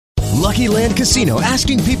Lucky Land Casino,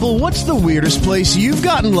 asking people, what's the weirdest place you've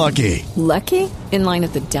gotten lucky? Lucky? In line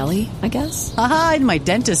at the deli, I guess? Aha, in my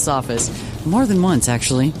dentist's office. More than once,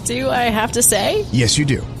 actually. Do I have to say? Yes, you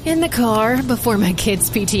do. In the car before my kids'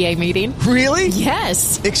 PTA meeting. Really?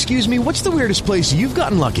 Yes. Excuse me, what's the weirdest place you've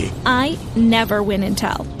gotten lucky? I never win and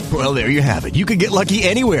tell. Well, there you have it. You can get lucky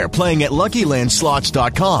anywhere, playing at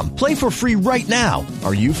LuckyLandSlots.com. Play for free right now.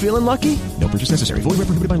 Are you feeling lucky? No purchase necessary. Void where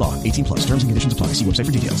prohibited by law. 18 plus. Terms and conditions apply. See website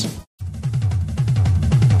for details.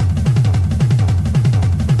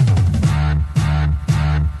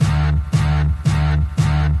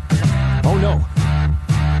 Oh, no.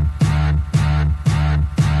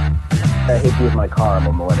 I hit you with my car. I'm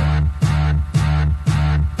a millennial.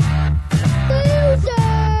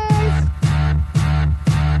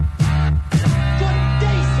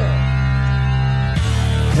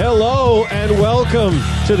 Hello and welcome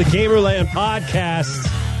to the Gamerland podcast.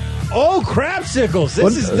 Oh, crapsicles.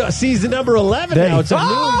 This is season number 11 now. It's a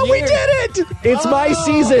new year. We did it! It's my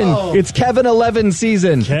season. It's Kevin 11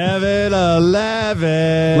 season. Kevin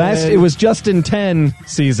 11. It was Justin 10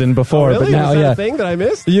 season before, really? but now, was that yeah. a thing that I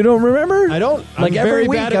missed? You don't remember? I don't. Like I'm every very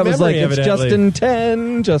week bad at I was memory, like, it's evidently. Justin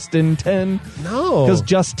 10, Justin 10. No. Because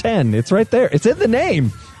just 10. It's right there. It's in the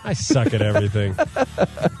name. I suck at everything.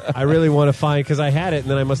 I really want to find, because I had it, and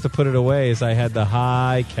then I must have put it away, as I had the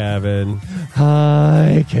hi, Kevin.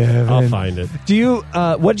 Hi, Kevin. I'll find it. Do you,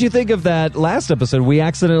 what did you think of that last episode? We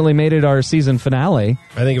accidentally made it our season finale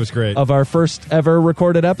I think it was great. of our first ever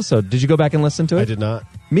recorded episode. Did you go back and listen to it? I did not.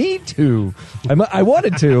 Me too. I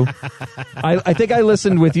wanted to. I think I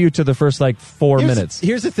listened with you to the first, 4 minutes.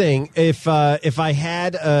 Here's the thing. If I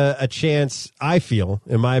had a chance, I feel,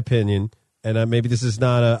 in my opinion, and maybe this is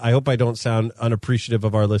not I hope I don't sound unappreciative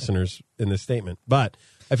of our listeners in this statement, but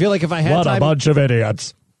I feel like if I had What time, a bunch of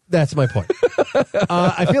idiots. That's my point.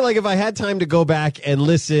 I feel like if I had time to go back and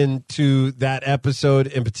listen to that episode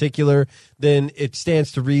in particular, then it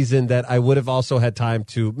stands to reason that I would have also had time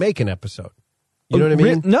to make an episode. You know what I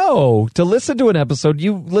mean? No. To listen to an episode,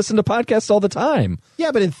 you listen to podcasts all the time.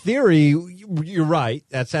 Yeah, but in theory, you're right.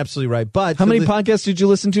 That's absolutely right. But How many podcasts did you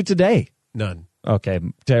listen to today? None. Okay,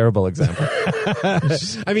 terrible example.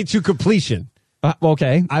 I mean, to completion.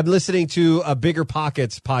 Okay. I'm listening to a Bigger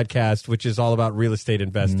Pockets podcast, which is all about real estate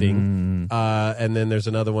investing. And then there's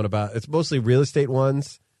another one it's mostly real estate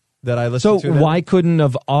ones that I listen to. So why couldn't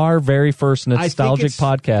of our very first nostalgic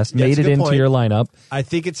podcast made it into your lineup? I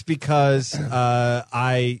think it's because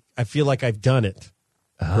I feel like I've done it.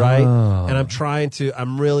 Right? And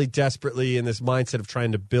I'm really desperately in this mindset of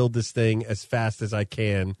trying to build this thing as fast as I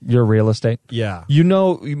can. Your real estate? Yeah. You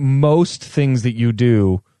know, most things that you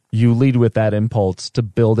do, you lead with that impulse to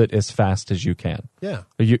build it as fast as you can. Yeah.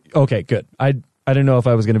 Okay, good. I didn't know if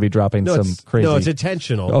I was going to be dropping some crazy. No, it's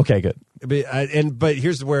intentional. Okay, good. But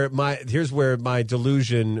here's where my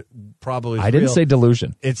delusion probably is I didn't real. say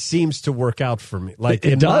delusion. It seems to work out for me.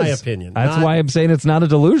 It does. My opinion. That's why I'm saying it's not a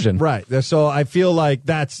delusion. Right. So I feel like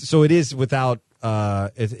it is without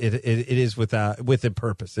it is with a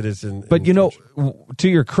purpose. It is in. But to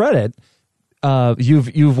your credit,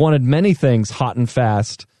 you've wanted many things hot and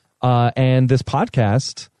fast, and this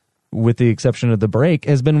podcast, with the exception of the break,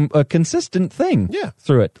 has been a consistent thing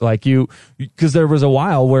through it. Because there was a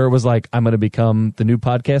while where it was like, I'm going to become the new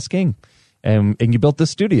podcast king. And you built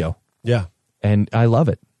this studio. Yeah. And I love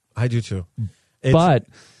it. I do too. But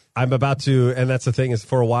I'm about to, and that's the thing is,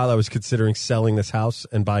 for a while I was considering selling this house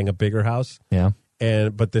and buying a bigger house. Yeah.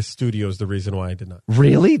 But this studio is the reason why I did not.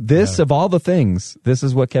 Really? Of all the things, this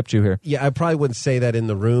is what kept you here? Yeah, I probably wouldn't say that in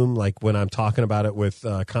the room, like when I'm talking about it with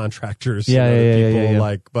contractors and other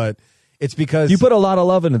people. But it's because you put a lot of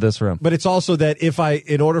love into this room. But it's also that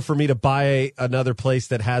in order for me to buy another place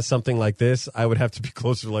that has something like this, I would have to be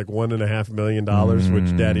closer to like $1.5 million,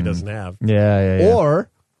 which Daddy doesn't have. Yeah.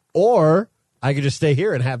 Or I could just stay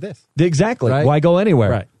here and have this. Exactly. Right? Why go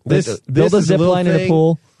anywhere? Right. Build a zip line in a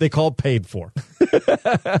pool. They call paid for.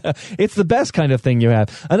 It's the best kind of thing you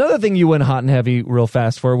have. Another thing you went hot and heavy real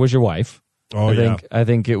fast for was your wife. I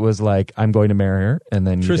think it was like, I'm going to marry her, and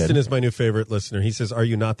then Tristan is my new favorite listener. He says, "Are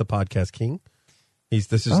you not the podcast king?"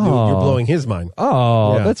 This is new. You're blowing his mind.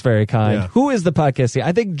 Oh, yeah. That's very kind. Yeah. Who is the podcast king?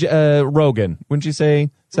 I think Rogan. Wouldn't you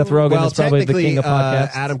say Seth Rogen is probably the king of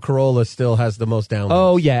podcasts? Adam Carolla still has the most downloads.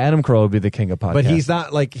 Oh yeah, Adam Carolla would be the king of podcasts. But he's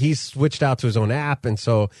not he's switched out to his own app, and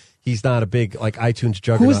so he's not a big iTunes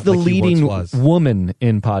juggernaut. Who is the leading woman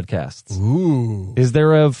in podcasts? Ooh, is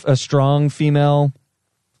there a strong female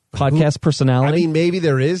podcast personality. I mean, maybe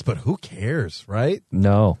there is, but who cares, right?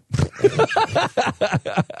 No.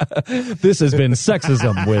 This has been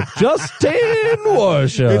Sexism with Justin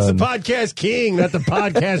Worsham. It's the podcast king, not the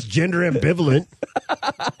podcast gender ambivalent. I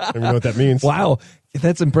don't even know what that means. Wow.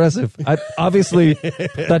 That's impressive. I obviously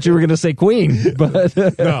thought you were going to say queen, but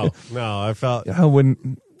No, I felt...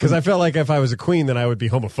 Because I felt like if I was a queen, then I would be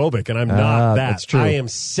homophobic, and I'm not that. That's true. I am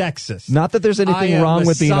sexist. Not that there's anything I am wrong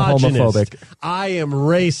with being a misogynist. homophobic. I am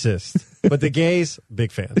racist. But the gays,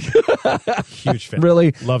 big fan. Huge fan.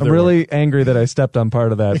 Really, Love I'm their really work. angry that I stepped on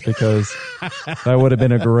part of that because that would have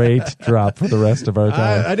been a great drop for the rest of our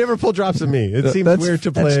time. I never pull drops of me. It seems That's- weird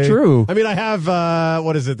to play. that's true. I mean, I have,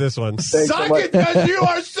 what is it, this one? Suck it because you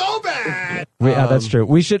are so bad. Yeah, that's true.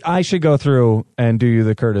 I should go through and do you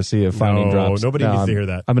the courtesy of finding No, drops. nobody needs to hear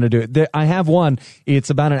that. I'm going to do it. I have one.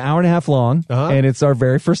 It's about an hour and a half long, and it's our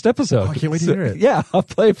very first episode. Oh, I can't wait to hear it. Yeah, I'll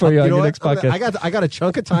play it for you on know your what? next podcast. I got a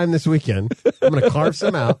chunk of time this weekend. I'm going to carve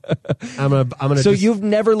some out. I'm gonna. So just, you've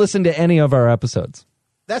never listened to any of our episodes?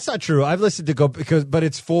 That's not true. I've listened to but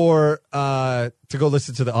it's for to go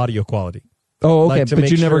listen to the audio quality. Oh, okay, Like, to but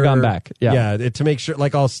make you've never sure- gone back. Yeah. to make sure.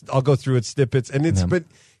 Like I'll go through it snippets, and it's. Yeah. But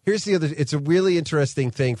here's the other. It's a really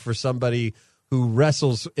interesting thing for somebody who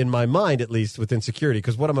wrestles, in my mind at least, with insecurity.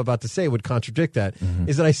 Because what I'm about to say would contradict that.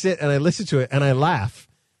 Is that I sit and I listen to it and I laugh.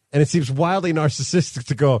 And it seems wildly narcissistic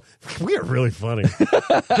to go, we are really funny.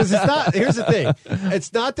 Because it's not, here's the thing.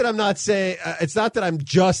 It's not that I'm not saying, it's not that I'm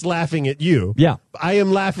just laughing at you. Yeah. I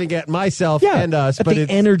am laughing at myself Yeah, and us. at But the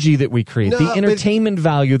it's, energy that we create, No, the but- entertainment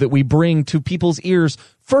value that we bring to people's ears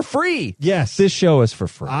for free. Yes. This show is for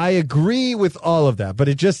free. I agree with all of that, but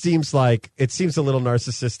it just seems like, it seems a little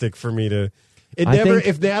narcissistic for me to,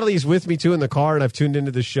 if Natalie's with me too in the car and I've tuned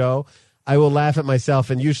into the show, I will laugh at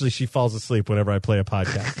myself, and usually she falls asleep whenever I play a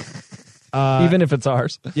podcast. Even if it's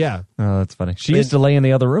ours. Yeah. Oh, that's funny. She used to lay in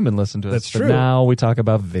the other room and listen to us. That's but true. Now we talk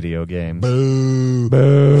about video games. Boo.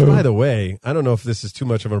 By the way, I don't know if this is too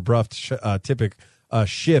much of an abrupt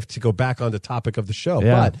shift to go back on the topic of the show,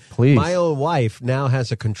 Yeah, but please. my own wife now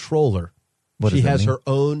has a controller. What She does that has mean? her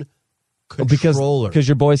own Oh, controller. because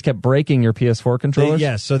your boys kept breaking your PS4 controllers?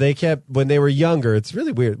 Yes, so they kept, when they were younger, it's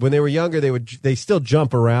really weird. When they were younger, they still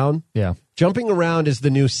jump around. Yeah. Jumping around is the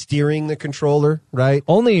new steering the controller, right?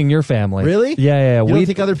 Only in your family. Really? Yeah. You don't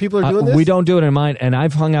think other people are doing this? We don't do it in mine, and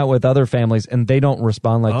I've hung out with other families, and they don't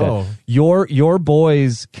respond like Oh. that. Your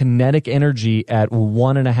boys' kinetic energy at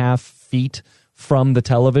 1.5 feet from the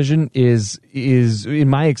television is in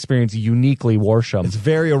my experience uniquely Worsham. It's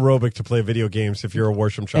very aerobic to play video games if you're a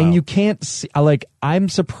Worsham child. And you can't see, I'm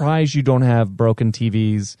surprised you don't have broken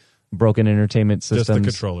TVs, broken entertainment systems,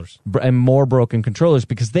 just the controllers. and more broken controllers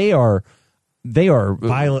because they are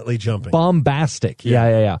Violently jumping. bombastic. Yeah.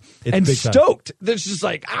 Yeah. It's And big time. stoked. There's just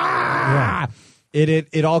like, ah.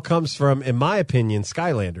 It all comes from, in my opinion,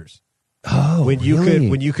 Skylanders. Oh, when you really?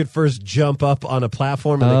 when you could first jump up on a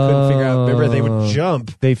platform and they couldn't figure out. Remember, they would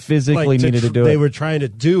jump. They physically needed to do They it. were trying to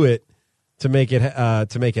do it to make it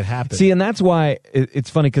happen. See, and that's why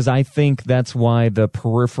it's funny because I think that's why the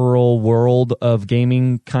peripheral world of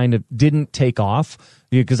gaming kind of didn't take off.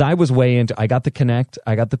 Because I was way into, I got the Kinect,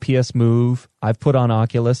 I got the PS Move, I've put on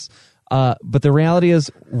Oculus. But the reality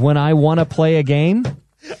is, when I want to play a game,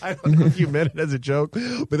 I don't know if you meant it as a joke,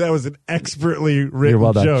 but that was an expertly written You're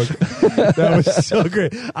well done. joke. That was so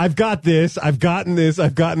great. I've got this. I've gotten this.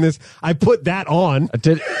 I've gotten this. I put that on.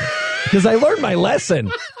 because I learned my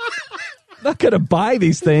lesson. I'm not going to buy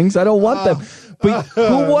these things. I don't want them. But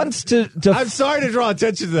who wants to I'm sorry to draw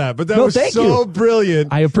attention to that, but that No, was thank so you.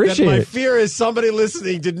 brilliant. I appreciate that. My it. fear is somebody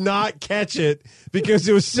listening did not catch it because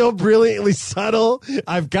it was so brilliantly subtle.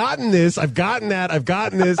 I've gotten this. I've gotten that. I've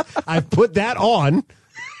gotten this. I've put that on.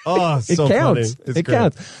 Oh, it so counts. funny. It's It great.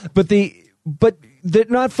 counts. But they're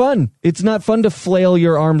not fun. It's not fun to flail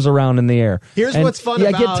your arms around in the air. Here's And, what's fun yeah,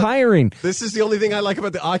 about get tiring. This is the only thing I like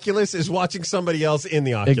about the Oculus is watching somebody else in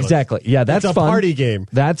the Oculus. Exactly. Yeah, that's it's a fun. party game.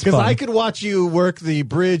 That's because fun. I could watch you work the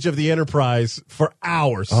bridge of the Enterprise for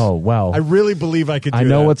hours. Oh, wow. I really believe I could do I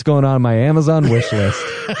know that. what's going on my Amazon wish list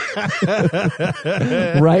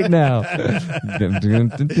right now.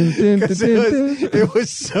 It was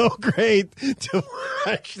so great to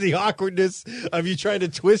watch the awkwardness of you trying to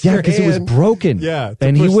twist Yeah, your because it was hand. broken. Yeah, to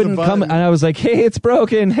and he push the wouldn't come. button. And I was like, "Hey, it's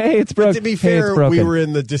broken. Hey, it's broken." To be Hey, fair, it's broken. we were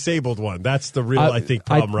in the disabled one. That's the real, I think,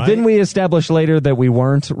 problem, right? Didn't we establish later that we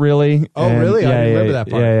weren't really? Oh, really? I didn't remember that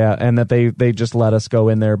part. Yeah, and that they just let us go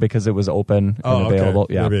in there because it was open and available.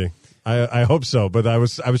 Okay. Yeah, Maybe. I hope so, but I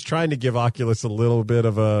was trying to give Oculus a little bit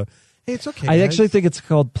of a. Hey, it's okay. I guys. actually think it's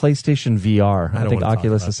called PlayStation VR. I don't think wanna talk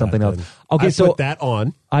Oculus about is something that else. then. Okay, I so put that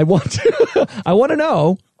on. I want to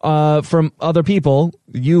know. from other people,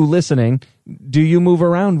 you listening, do you move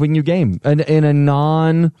around when you game in a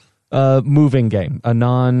non moving game, a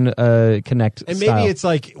non connect And style? maybe it's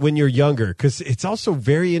like when you're younger, because it's also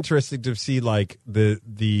very interesting to see like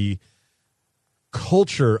the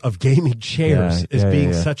culture of gaming chairs as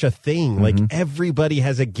being such a thing. Like everybody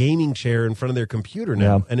has a gaming chair in front of their computer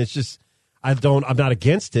now, and it's just I'm not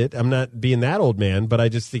against it. I'm not being that old man, but I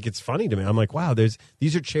just think it's funny to me. I'm like, wow, these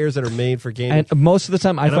are chairs that are made for gaming. And most of the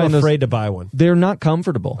time, I'm afraid to buy one. They're not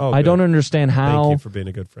comfortable. Oh, I good. don't understand how. Thank you for being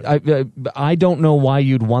a good friend. I don't know why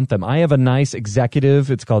you'd want them. I have a nice executive.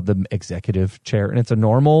 It's called the executive chair, and it's a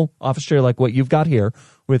normal office chair like what you've got here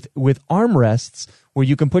with armrests where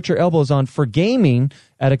you can put your elbows on. For gaming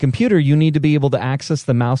at a computer, you need to be able to access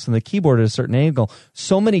the mouse and the keyboard at a certain angle.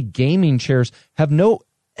 So many gaming chairs have no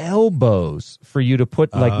elbows for you to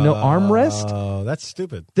put, like no armrest. Oh, that's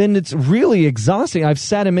stupid. Then it's really exhausting. I've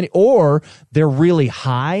sat in many, or they're really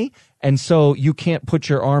high, and so you can't put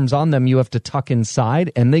your arms on them. You have to tuck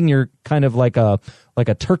inside, and then you're kind of like a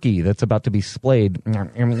turkey that's about to be splayed, and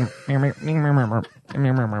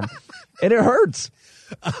it hurts.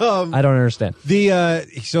 I don't understand.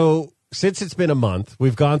 So since it's been a month,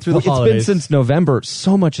 we've gone through the It's holidays. been since November.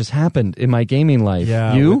 So much has happened in my gaming life.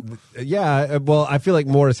 Yeah, You? Yeah. Well, I feel like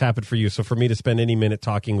more has happened for you. So for me to spend any minute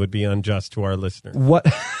talking would be unjust to our listener. What?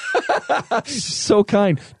 So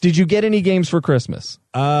kind. Did you get any games for Christmas?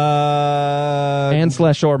 And/or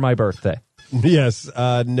my birthday? Yes.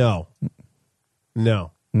 No.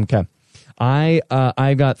 Okay.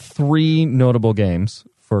 I got 3 notable games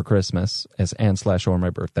for Christmas and/or my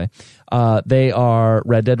birthday. They are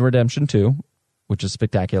Red Dead Redemption 2, which is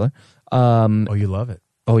spectacular. Oh, you love it.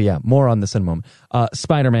 Oh yeah, more on this in a moment.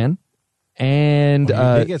 Spider-Man, and You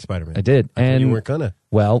did get Spider-Man. I did, I thought and you weren't gonna.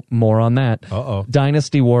 Well, more on that. Uh-oh.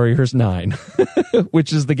 Dynasty Warriors 9,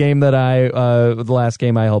 which is the game that the last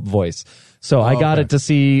game I helped voice. So I got okay. it to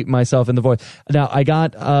see myself in the voice. Now I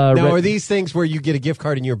got. Now, are these things where you get a gift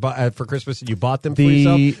card and you're for Christmas and you bought them for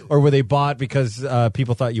yourself, or were they bought because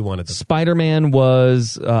people thought you wanted them? Spider-Man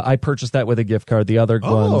was I purchased that with a gift card. The other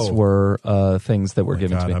ones were things that were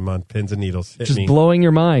given to me. I'm on pins and needles. Hit Just me. blowing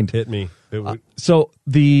your mind. Hit me. So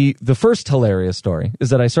the first hilarious story is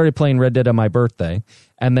that I started playing Red Dead on my birthday,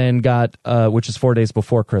 and then got which is 4 days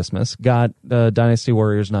before Christmas, got Dynasty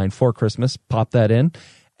Warriors 9 for Christmas. Popped that in.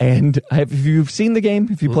 And have you seen the game?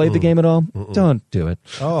 Have you played the game at all? Don't do it.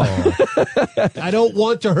 Oh, I don't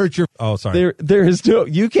want to hurt your. Oh, sorry. There is no.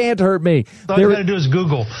 You can't hurt me. All you got to do is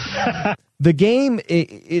Google. The game.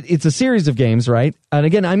 It's a series of games, right? And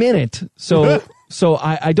again, I'm in it, so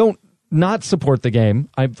I don't not support the game.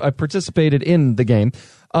 I participated in the game,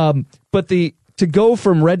 but to go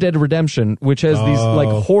from Red Dead Redemption, which has these like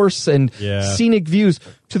horse and scenic views,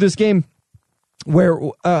 to this game where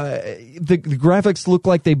the graphics look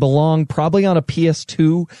like they belong probably on a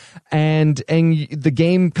PS2, and the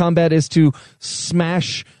game combat is to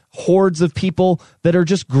smash hordes of people that are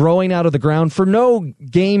just growing out of the ground for no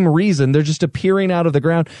game reason. They're just appearing out of the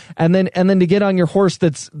ground, and then to get on your horse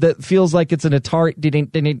that feels like it's an Atari.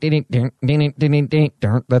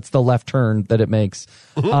 That's the left turn that it makes.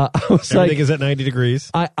 I was Everything is at 90 degrees.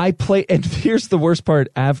 I play, and here's the worst part.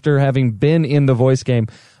 After having been in the voice game,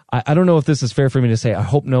 I don't know if this is fair for me to say. I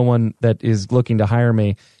hope no one that is looking to hire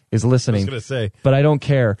me is listening. I was going to say. But I don't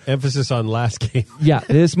care. Emphasis on last game. Yeah,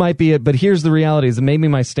 this might be it. But here's the reality is that maybe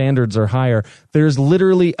my standards are higher. There's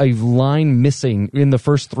literally a line missing in the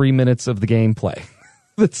first 3 minutes of the gameplay.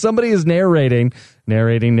 That somebody is narrating.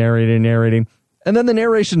 And then the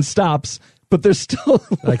narration stops, but there's still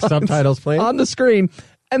Like subtitles playing? on the screen.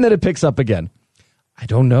 And then it picks up again. I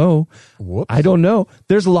don't know. Whoops. I don't know.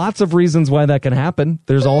 There's lots of reasons why that can happen.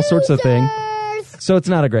 There's all sorts of things. So it's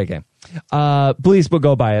not a great game. Please, but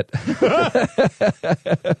go buy it.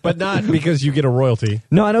 But not because you get a royalty.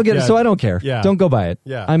 No, I don't get it. Yeah. So I don't care. Yeah. Don't go buy it.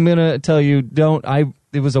 Yeah. I'm going to tell you,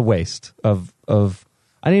 it was a waste of,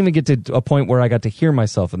 I didn't even get to a point where I got to hear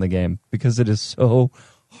myself in the game because it is so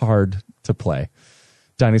hard to play.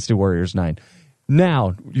 Dynasty Warriors 9.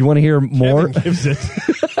 Now, you want to hear more? Kevin gives it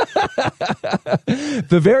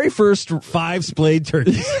The very first 5 splayed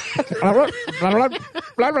turkeys.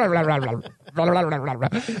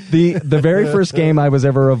 The very first game I was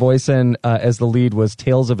ever a voice in as the lead was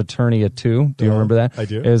Tales of Eternia 2. Do you remember that? I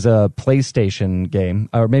do. It was a PlayStation game,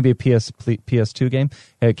 or maybe a PS2 game.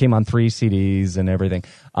 It came on 3 CDs and everything.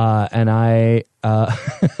 And I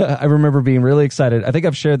I remember being really excited. I think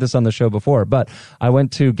I've shared this on the show before, but I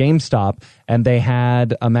went to GameStop and they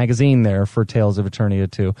had a magazine there for Tales of Eternia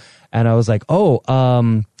 2. And I was like,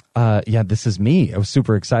 yeah, this is me. I was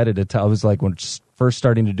super excited to tell. I was like, when first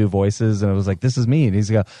starting to do voices, and I was like, this is me. And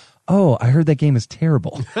he's like, oh, I heard that game is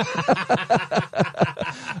terrible.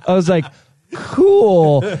 I was like,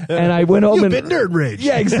 cool. And I went home You've and been nerd rage.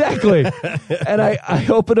 Yeah, exactly. And I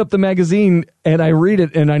opened up the magazine and I read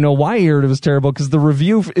it, and I know why I heard it was terrible, because the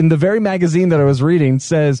review in the very magazine that I was reading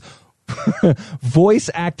says voice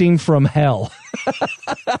acting from hell.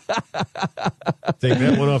 Take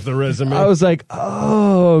that one off the resume. I was like,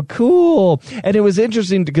 oh, cool. And it was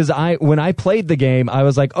interesting because when I played the game, I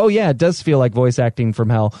was like, oh, yeah, it does feel like voice acting from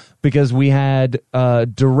hell, because we had a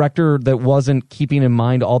director that wasn't keeping in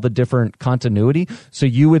mind all the different continuity. So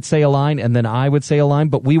you would say a line and then I would say a line,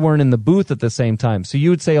 but we weren't in the booth at the same time. So you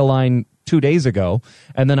would say a line 2 days ago,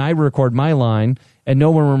 and then I record my line, and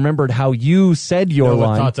no one remembered how you said your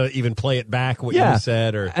line. Thought to even play it back what you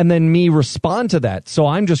said, and then me respond to that. So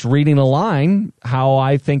I'm just reading a line how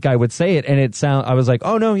I think I would say it, and I was like,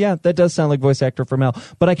 oh no, yeah, that does sound like voice actor from hell.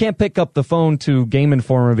 But I can't pick up the phone to Game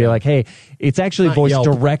Informer and be like, hey, it's actually Not voice Yelp.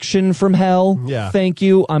 direction from hell. Yeah. Thank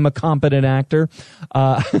you. I'm a competent actor.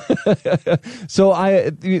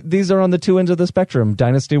 So these are on the two ends of the spectrum: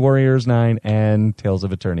 Dynasty Warriors 9 and Tales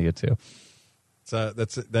of Eternia 2.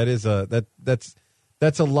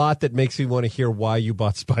 That's a lot that makes me want to hear why you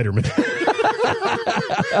bought Spider-Man.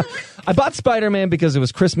 I bought Spider-Man because it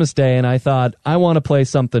was Christmas Day, and I thought, I want to play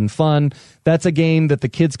something fun. That's a game that the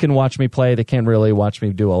kids can watch me play. They can't really watch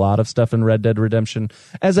me do a lot of stuff in Red Dead Redemption.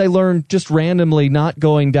 As I learned, just randomly, not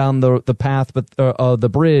going down the path, but the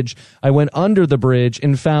bridge, I went under the bridge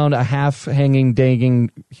and found a half-hanging, dangling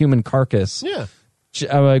human carcass. Yeah.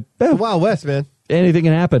 I'm like, Wild West, man. Anything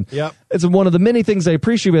can happen. Yep. It's one of the many things I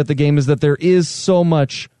appreciate about the game is that there is so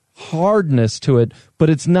much hardness to it, but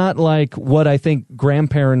it's not like what I think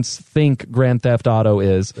grandparents think Grand Theft Auto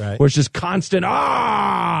is, right, where it's just constant,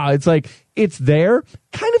 it's like, it's there,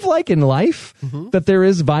 kind of like in life, that there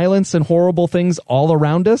is violence and horrible things all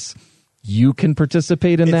around us. You can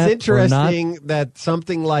participate in that. It's interesting that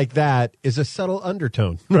something like that is a subtle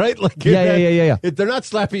undertone, right? Like, yeah. They're not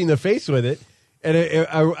slapping you in the face with it.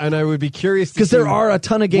 And I would be curious because there are a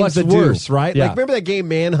ton of games what's that worse, do. right? Yeah. Like, remember that game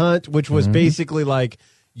Manhunt, which was basically like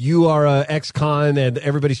you are a ex-con and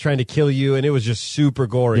everybody's trying to kill you, and it was just super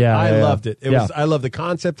gory. I loved it. I loved the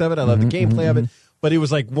concept of it. I loved the gameplay of it, but it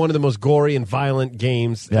was like one of the most gory and violent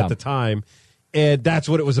games at the time. And that's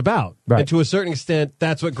what it was about. Right. And to a certain extent,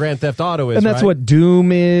 that's what Grand Theft Auto is. And that's right? what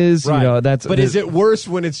Doom is. Right. You know, but is it worse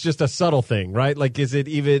when it's just a subtle thing, right? Like, is it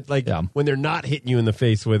even like when they're not hitting you in the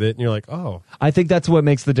face with it and you're like, oh. I think that's what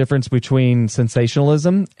makes the difference between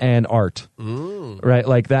sensationalism and art. Right?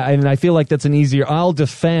 Like that. And I feel like that's an easier. I'll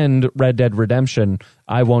defend Red Dead Redemption.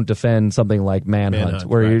 I won't defend something like Manhunt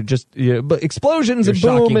where you're just but explosions and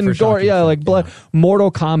boom and gore. Yeah, like blood. Mortal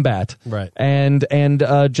Kombat. Right. And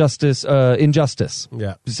Injustice.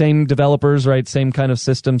 Yeah. Same developers, right? Same kind of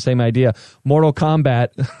system, same idea. Mortal Kombat.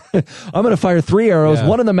 I'm going to fire 3 arrows,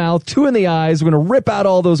 1 in the mouth, 2 in the eyes. We're going to rip out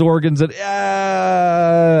all those organs. And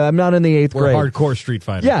I'm not in the 8th grade. We're hardcore Street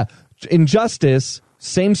Fighter. Yeah. Injustice,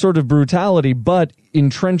 same sort of brutality, but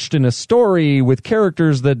entrenched in a story with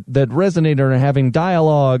characters that resonate and are having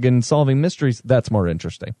dialogue and solving mysteries. That's more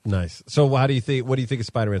interesting. Nice. So what do you think of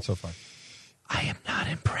Spider-Man so far? I am not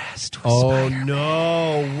impressed with Spider-Man.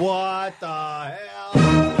 No. What the hell?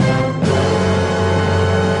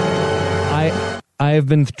 I have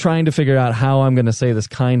been trying to figure out how I'm going to say this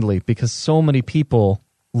kindly because so many people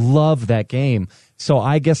love that game. So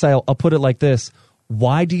I guess I'll put it like this.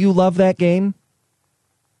 Why do you love that game?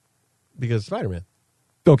 Because Spider-Man.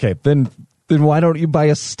 Okay, then why don't you buy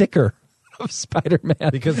a sticker of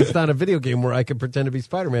Spider-Man? Because it's not a video game where I can pretend to be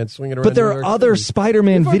Spider-Man swinging around. But there are other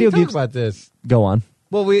Spider-Man video games. About this. Go on.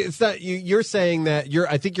 Well, it's not. You're saying that.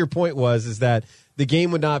 I think your point is that the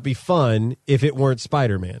game would not be fun if it weren't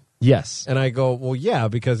Spider-Man. Yes. And I go, well, yeah,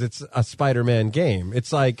 because it's a Spider-Man game.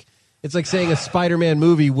 It's like saying a Spider-Man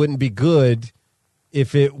movie wouldn't be good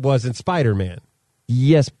if it wasn't Spider-Man.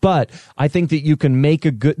 Yes, but I think that you can make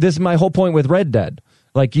a good. This is my whole point with Red Dead.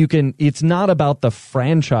 Like it's not about the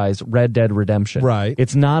franchise Red Dead Redemption. Right.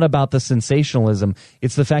 It's not about the sensationalism.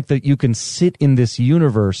 It's the fact that you can sit in this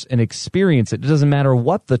universe and experience it. It doesn't matter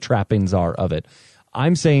what the trappings are of it.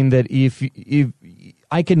 I'm saying that if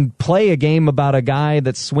I can play a game about a guy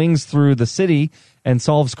that swings through the city and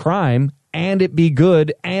solves crime and it be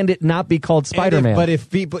good and it not be called Spider-Man. But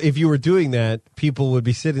if you were doing that, people would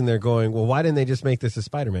be sitting there going, well, why didn't they just make this a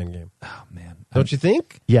Spider-Man game? Oh, man. Don't you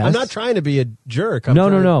think? Yes. I'm not trying to be a jerk.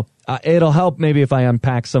 No. It'll help maybe if I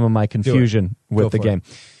unpack some of my confusion with the game.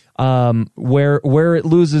 Where it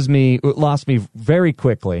lost me very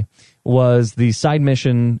quickly was the side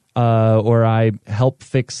mission where I help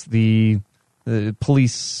fix the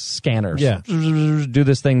police scanners. Yeah. Do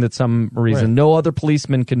this thing that some reason Right. no other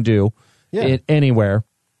policeman can do it anywhere.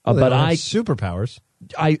 Well, they but don't have I superpowers.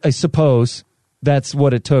 I suppose that's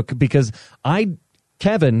what it took, because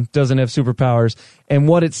Kevin doesn't have superpowers, and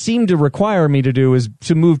what it seemed to require me to do is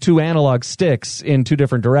to move 2 analog sticks in 2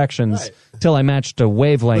 different directions till I matched a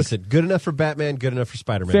wavelength. Listen, good enough for Batman, good enough for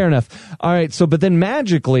Spider-Man. Fair enough. All right, so but then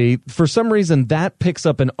magically, for some reason, that picks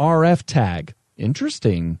up an RF tag.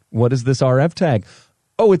 Interesting. What is this RF tag?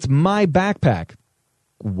 Oh, it's my backpack.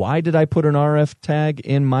 Why did I put an RF tag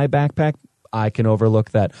in my backpack? I can overlook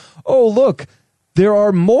that. Oh, look. There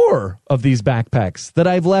are more of these backpacks that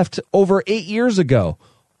I've left over 8 years ago,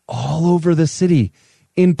 all over the city,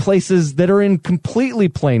 in places that are in completely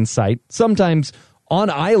plain sight, sometimes on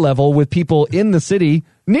eye level with people in the city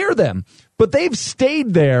near them. But they've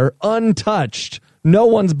stayed there untouched. No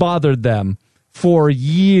one's bothered them for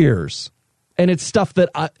years. And it's stuff that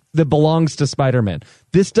that belongs to Spider-Man.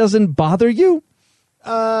 This doesn't bother you?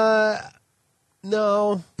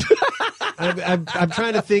 No. I'm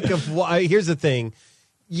trying to think of why. Here's the thing.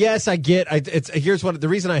 Yes, I get. Here's what the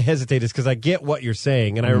reason I hesitate is because I get what you're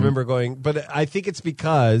saying, and I remember going. But I think it's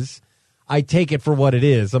because I take it for what it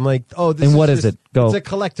is. I'm like, oh, this and is what just, is it? Go. It's a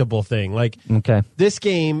collectible thing. Like, okay, this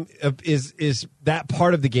game is that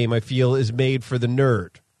part of the game I feel is made for the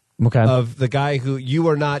nerd. Okay. Of the guy who you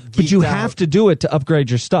are not. Geeked But you out. have to do it to upgrade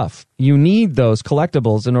your stuff. You need those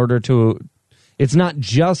collectibles in order to. It's not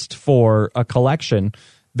just for a collection.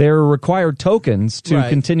 They're required tokens to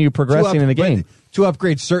continue progressing in the game. To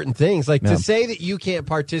upgrade certain things. Like Yeah. to say that you can't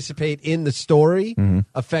participate in the story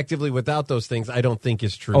effectively without those things, I don't think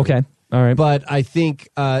is true. Okay. All right. But I think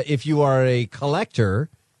if you are a collector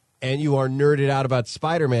and you are nerded out about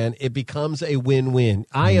Spider-Man, it becomes a win-win.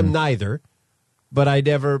 I am neither, but I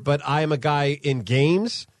am a guy in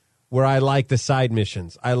games where I like the side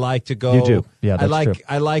missions. I like to go. You do. Yeah, that's true.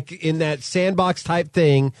 I like in that sandbox type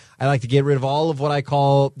thing, I like to get rid of all of what I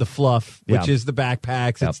call the fluff, which is the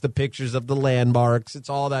backpacks, it's the pictures of the landmarks, it's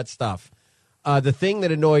all that stuff. The thing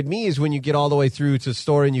that annoyed me is when you get all the way through to the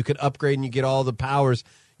story and you can upgrade and you get all the powers,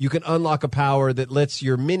 you can unlock a power that lets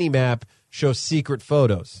your mini-map show secret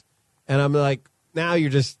photos. And I'm like, now you're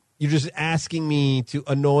just asking me to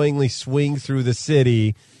annoyingly swing through the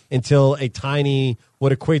city until a tiny,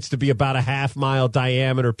 what equates to be about a half-mile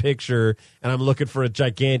diameter picture, and I'm looking for a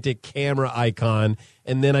gigantic camera icon,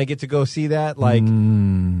 and then I get to go see that? Like,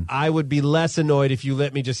 I would be less annoyed if you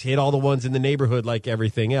let me just hit all the ones in the neighborhood like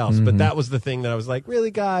everything else. But that was the thing that I was like,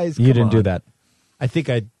 really, guys? You didn't do that. I think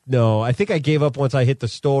I gave up once I hit the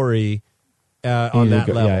story on that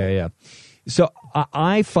level. Yeah. So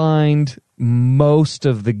I find most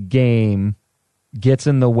of the game gets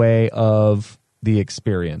in the way of the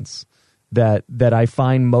experience. That I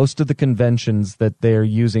find most of the conventions that they're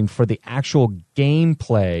using for the actual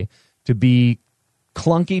gameplay to be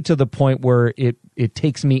clunky to the point where it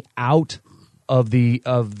takes me out of the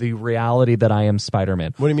reality that I am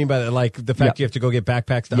Spider-Man. What do you mean by that? Like the fact you have to go get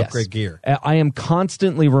backpacks to upgrade gear? I am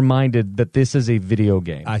constantly reminded that this is a video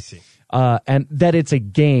game. I see. And that it's a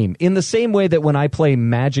game. In the same way that when I play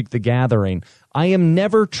Magic the Gathering, I am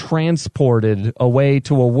never transported away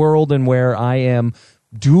to a world in where I am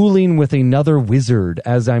dueling with another wizard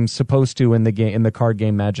as I'm supposed to in the card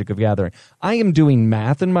game Magic the Gathering. I am doing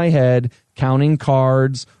math in my head, counting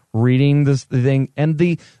cards, reading the thing, and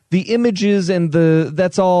the images and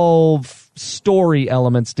that's all story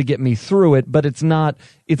elements to get me through it, but it's not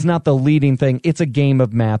the leading thing. It's a game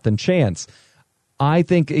of math and chance. I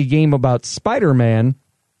think a game about Spider-Man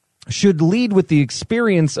should lead with the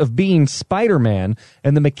experience of being Spider-Man,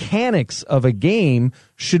 and the mechanics of a game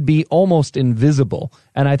should be almost invisible.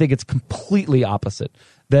 And I think it's completely opposite,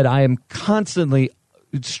 that I am constantly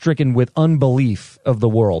stricken with unbelief of the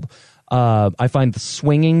world. I find the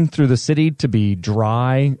swinging through the city to be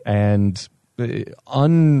dry and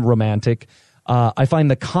unromantic. I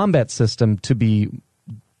find the combat system to be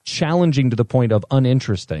challenging to the point of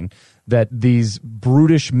uninteresting, that these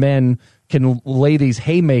brutish men can lay these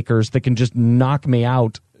haymakers that can just knock me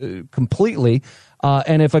out completely.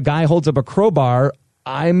 And if a guy holds up a crowbar,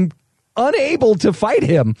 I'm unable to fight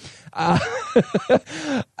him.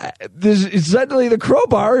 Suddenly the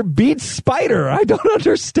crowbar beats Spider. I don't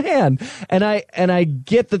understand. And I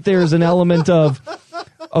get that there's an element of,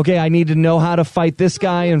 okay, I need to know how to fight this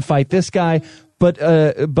guy and fight this guy.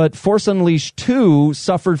 But Force Unleashed 2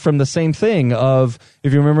 suffered from the same thing of,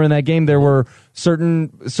 if you remember in that game, there were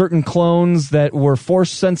certain clones that were Force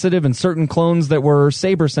sensitive and certain clones that were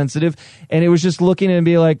Saber sensitive. And it was just looking and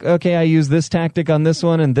be like, okay, I use this tactic on this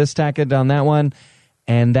one and this tactic on that one.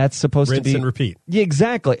 And that's supposed to be... Rinse and repeat. Yeah,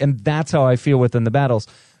 exactly. And that's how I feel within the battles.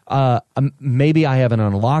 Maybe I haven't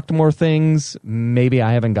unlocked more things. Maybe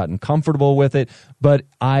I haven't gotten comfortable with it. But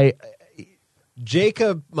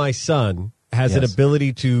Jacob, my son, has an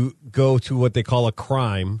ability to go to what they call a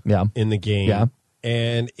crime in the game. Yeah.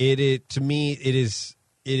 And to me, it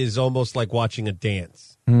is almost like watching a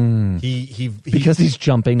dance. Because he's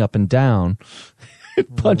jumping up and down,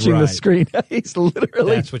 punching the screen. He's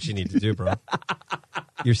literally. That's what you need to do, bro.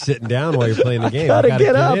 You're sitting down while you're playing the game. Gotta you got to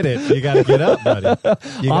get up. in it. You got to get up, buddy.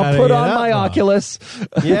 I'll put on my Oculus.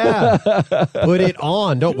 Yeah. Put it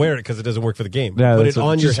on. Don't wear it because it doesn't work for the game. No, put it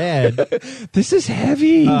on your head. This is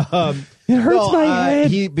heavy. It hurts my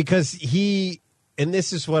head. And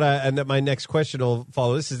this is what and my next question will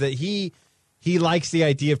follow this, is that he likes the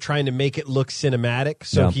idea of trying to make it look cinematic.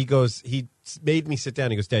 So he made me sit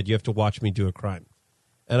down. He goes, Dad, you have to watch me do a crime.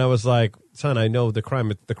 And I was like, son, I know the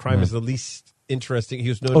crime. The crime is the least interesting. He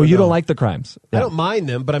goes, no, you don't like the crimes. I don't mind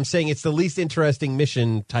them, but I'm saying it's the least interesting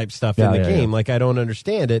mission type stuff in the game. Yeah. Like, I don't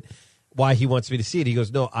understand it, why he wants me to see it. He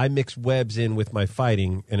goes, no, I mix webs in with my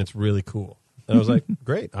fighting, and it's really cool. And I was like,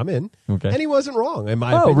 great, I'm in. Okay. And he wasn't wrong. In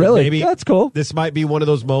my opinion, really? Maybe that's cool. This might be one of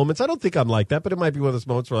those moments. I don't think I'm like that, but it might be one of those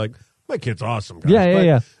moments where, like, my kid's awesome, guys.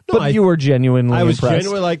 Yeah. But you were genuinely I was impressed.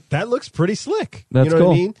 genuinely like, that looks pretty slick. That's you know cool.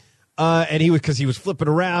 what I mean? And because he was flipping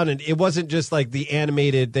around, and it wasn't just like the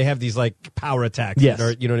animated. They have these like power attacks. Yes.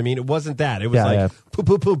 You know what I mean? It wasn't that. It was poop,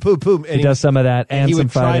 poop, poop, poop, poop. And he does some of that, and he some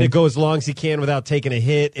would try fighting. to go as long as he can without taking a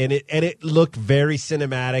hit, and it looked very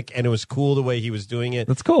cinematic, and it was cool the way he was doing it.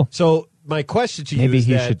 That's cool. So my question to you Maybe is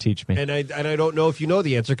he that, should teach me. and I don't know if you know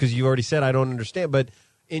the answer because you already said I don't understand, but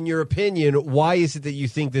in your opinion, why is it that you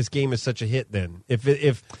think this game is such a hit then?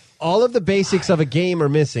 If all of the basics of a game are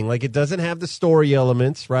missing, like it doesn't have the story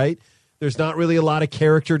elements, right? There's not really a lot of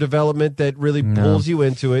character development that really pulls you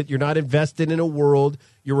into it. You're not invested in a world.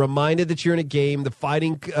 You're reminded that you're in a game. The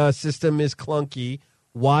fighting system is clunky.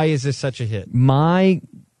 Why is this such a hit? My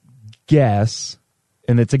guess,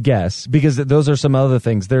 and it's a guess, because those are some other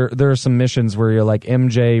things. There are some missions where you're like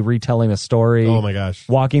MJ retelling a story. Oh, my gosh.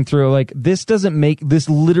 Walking through, like, this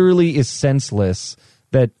literally is senseless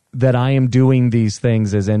that I am doing these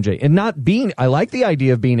things as MJ. And not being, I like the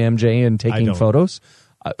idea of being MJ and taking photos.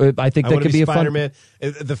 I think that could be a fun. Spider-Man.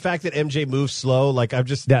 The fact that MJ moves slow, like I'm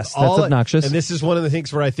just that's obnoxious. And this is one of the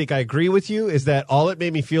things where I think I agree with you is that all it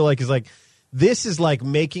made me feel like is like this is like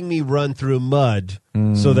making me run through mud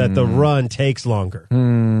so that the run takes longer.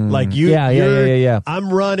 Like yeah.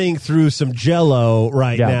 I'm running through some Jello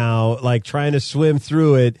right now, like trying to swim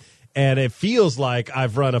through it. And it feels like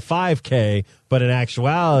I've run a 5K, but in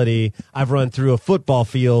actuality, I've run through a football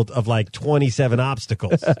field of like 27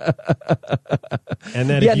 obstacles. And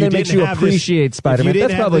then if you that makes you appreciate Spider-Man.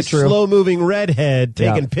 That's probably true. Slow-moving redhead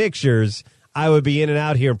taking pictures, I would be in and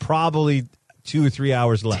out here probably 2 or 3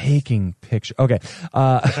 hours left. Taking pictures. Okay. She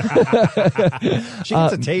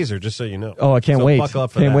gets a taser, just so you know. Oh, I can't wait. Buckle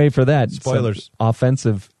up for can't that. wait for that. Spoilers. Some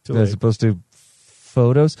offensive Too late. as opposed to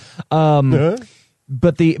photos.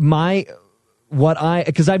 But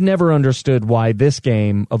because I've never understood why this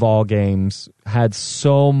game of all games had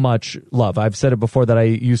so much love. I've said it before that I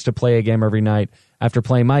used to play a game every night after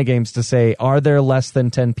playing my games to say, are there less than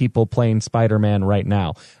 10 people playing Spider-Man right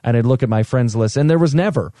now? And I'd look at my friends list, and there was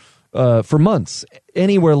never, for months,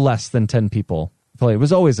 anywhere less than 10 people play. It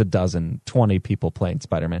was always a dozen, 20 people playing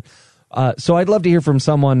Spider-Man. So I'd love to hear from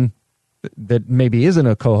someone that maybe isn't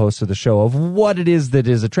a co-host of the show of what it is that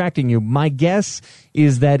is attracting you. My guess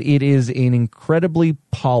is that it is an incredibly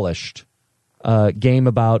polished game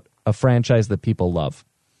about a franchise that people love.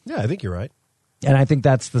 Yeah, I think you're right. And I think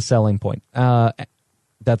that's the selling point.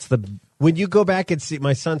 When you go back and see,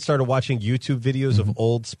 my son started watching YouTube videos of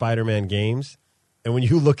old Spider-Man games, and when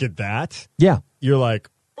you look at that, you're like,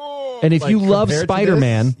 oh. And if like, you love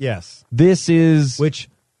Spider-Man, this is which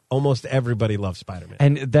almost everybody loves Spider-Man.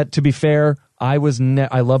 And that, to be fair, I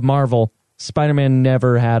love Marvel. Spider-Man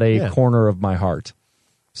never had a corner of my heart.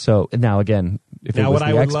 So now again, if it was what the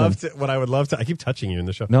I would X-Men, love to, I keep touching you in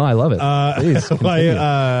the show. No, I love it. Please,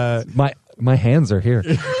 my hands are here.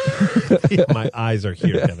 My eyes are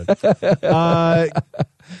here, Kevin.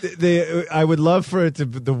 I would love for it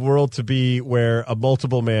the world to be where a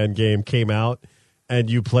multiple man game came out and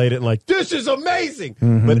you played it and like, this is amazing,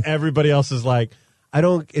 but everybody else is like,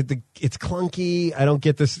 it's clunky. I don't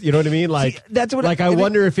get this. You know what I mean? Like, see, that's what. Like, I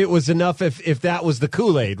wonder if it was enough if that was the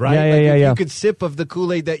Kool-Aid, right? If you could sip of the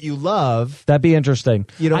Kool-Aid that you love, that'd be interesting.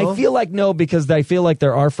 You know, I feel like no, because I feel like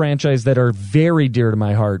there are franchises that are very dear to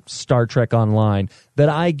my heart. Star Trek Online, that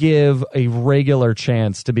I give a regular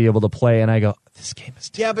chance to be able to play, and I go, this game is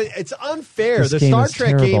terrible. Yeah, but it's unfair. The Star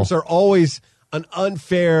Trek games are always an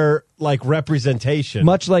unfair like representation.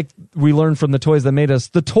 Much like we learned from the toys that made us,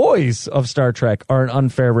 the toys of Star Trek are an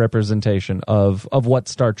unfair representation of what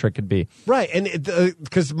Star Trek could be. Right, and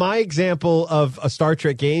because my example of a Star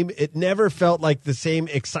Trek game, it never felt like the same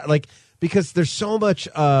because there's so much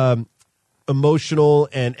emotional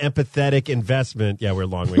and empathetic investment. Yeah, we're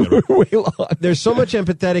long. Way long. There's so much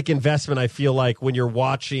empathetic investment, I feel like, when you're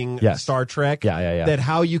watching Star Trek, that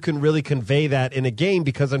how you can really convey that in a game,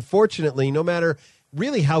 because unfortunately, no matter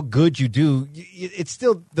really how good you do, it's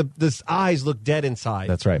still the eyes look dead inside.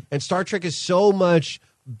 That's right. And Star Trek is so much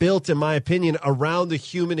built, in my opinion, around the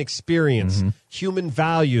human experience, human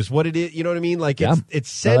values, what it is, you know what I mean? Like it's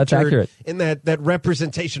centered in that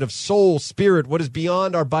representation of soul, spirit, what is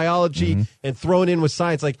beyond our biology and thrown in with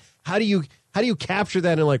science. Like, how do you capture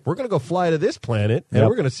that and like, we're going to go fly to this planet and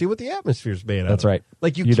we're going to see what the atmosphere's made out of? That's right.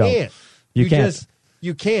 Like you can't. can't.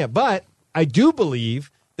 You can't. But I do believe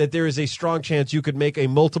that there is a strong chance you could make a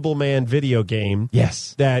multiple man video game.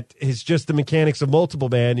 Yes. That is just the mechanics of multiple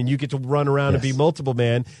man, and you get to run around and be multiple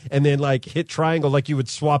man, and then like hit triangle like you would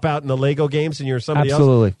swap out in the Lego games, and you're somebody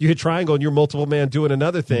else. You hit triangle and you're multiple man doing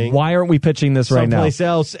another thing. Why aren't we pitching this right now? Someplace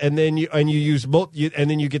else, and then you use and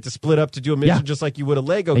then you get to split up to do a mission just like you would a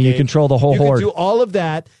Lego game. You control the whole horde. You could do all of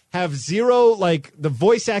that. Have zero, like the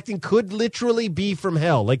voice acting could literally be from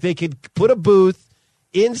hell. Like they could put a booth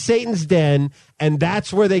in Satan's den, and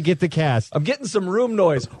that's where they get the cast. I'm getting some room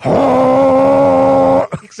noise.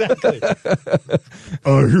 Exactly.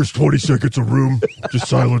 Here's 20 seconds of room. Just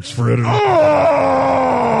silence for editing.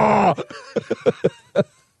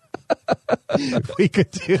 We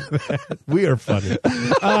could do that. We are funny.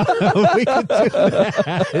 We could do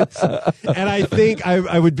that. And I think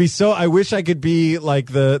I would be so, I wish I could be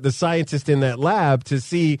like the scientist in that lab to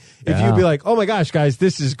see if you'd be like, oh my gosh, guys,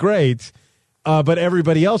 this is great. But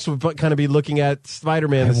everybody else would kind of be looking at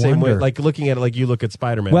Spider-Man the same way, like looking at it like you look at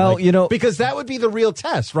Spider-Man. Well, like, because that would be the real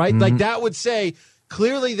test, right? Like that would say,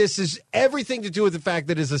 clearly this is everything to do with the fact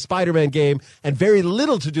that it's a Spider-Man game and very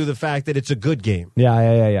little to do with the fact that it's a good game.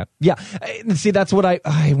 Yeah. See, that's what I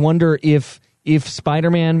wonder if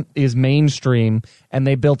Spider-Man is mainstream and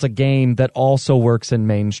they built a game that also works in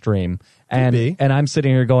mainstream. And I'm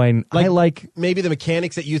sitting here going, I like maybe the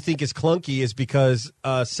mechanics that you think is clunky is because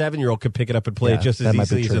a 7-year-old could pick it up and play it just as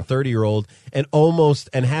easily as a 30-year-old and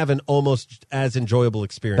have an almost as enjoyable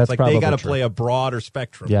experience. That's like probably they got to true. play a broader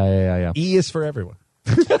spectrum. Yeah. E is for everyone.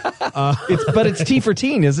 But it's T for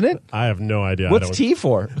teen, isn't it? I have no idea. What's T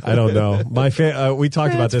for? I don't know. We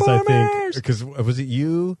talked about this, I think, because was it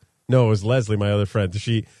you? No, it was Leslie, my other friend.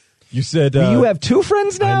 You said you have two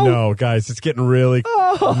friends now? I know, guys. It's getting really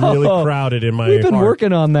crowded in my We've been heart.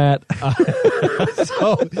 working on that.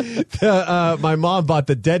 My mom bought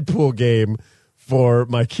the Deadpool game for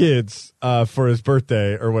my kids for his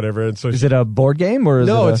birthday or whatever. And so is it a board game or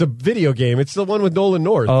it's a video game. It's the one with Nolan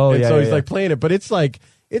North. Oh, and yeah. So he's yeah. like playing it, but it's like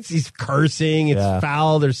he's cursing. It's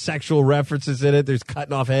foul. There's sexual references in it. There's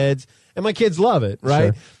cutting off heads. And my kids love it,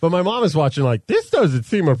 right? Sure. But my mom is watching like, this doesn't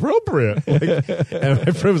seem appropriate. And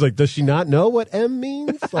my friend was like, does she not know what M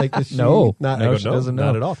means? Like, does she No, she doesn't know.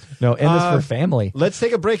 Not at all. No, M is for family. Let's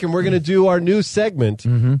take a break, and we're going to do our new segment.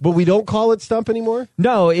 But we don't call it Stump anymore?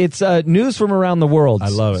 No, it's news from around the world. I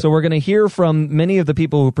love it. So we're going to hear from many of the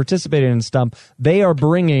people who participated in Stump. They are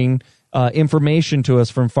bringing information to us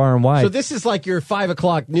from far and wide. So this is like your 5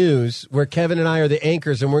 o'clock news where Kevin and I are the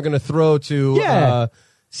anchors, and we're going to throw to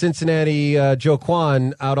Cincinnati Joe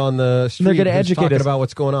Kwan out on the street. They're going to educate talking us about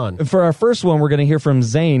what's going on. For our first one, we're going to hear from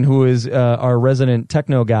Zane, who is our resident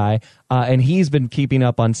techno guy, and he's been keeping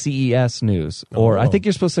up on CES news, or I think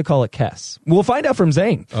you're supposed to call it KES. We'll find out from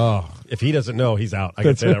Zane. Oh, if he doesn't know, he's out. I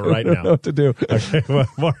can say that right now. I don't know what to do. Okay, well,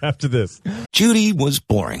 more after this. Judy was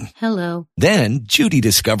boring. Hello. Then Judy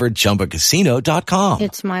discovered ChumbaCasino.com.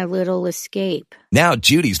 It's my little escape. Now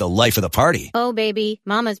Judy's the life of the party. Oh, baby,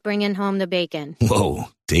 mama's bringing home the bacon. Whoa,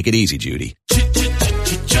 take it easy, Judy.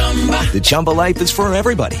 The Chumba life is for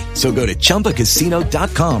everybody. So go to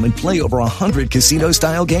ChumbaCasino.com and play over 100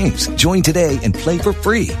 casino-style games. Join today and play for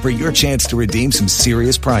free for your chance to redeem some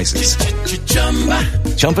serious prizes.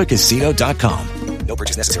 ChumbaCasino.com. No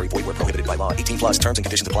purchase necessary. Void where prohibited by law. 18+ terms and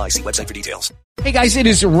conditions apply. See website for details. Hey guys, it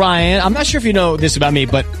is Ryan. I'm not sure if you know this about me,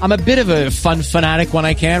 but I'm a bit of a fun fanatic when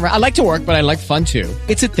I can. I like to work, but I like fun too.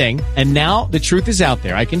 It's a thing. And now the truth is out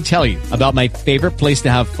there. I can tell you about my favorite place to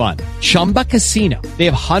have fun. Chumba Casino. They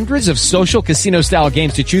have hundreds of social casino style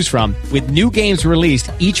games to choose from with new games released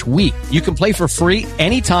each week. You can play for free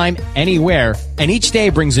anytime, anywhere. And each day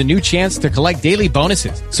brings a new chance to collect daily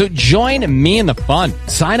bonuses. So join me in the fun.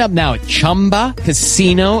 Sign up now at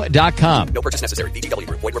ChumbaCasino.com. No purchase necessary. VGW.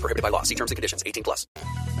 Void where prohibited by law. See terms and conditions. 18+.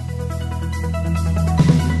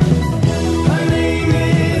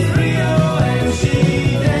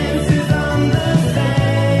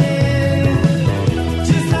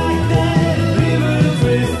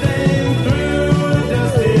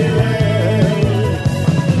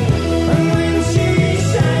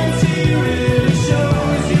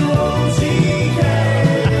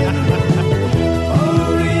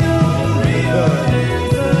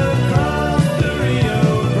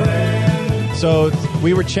 So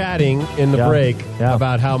we were chatting in the Yeah. break Yeah.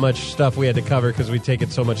 about how much stuff we had to cover because we'd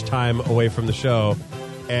taken so much time away from the show.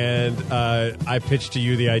 And I pitched to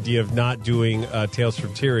you the idea of not doing Tales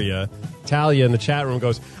from Tyria. Talia in the chat room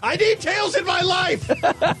goes, I need Tales in my life!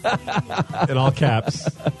 in all caps.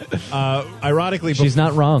 Ironically... She's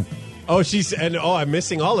not wrong. Oh, I'm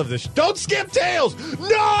missing all of this. Don't skip Tales!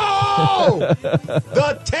 No!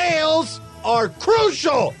 The Tales are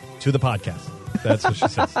crucial to the podcast. That's what she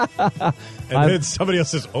says. And then somebody else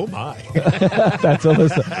says, oh, my. That's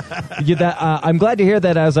Alyssa. I'm glad to hear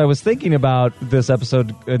that. As I was thinking about this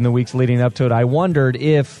episode in the weeks leading up to it, I wondered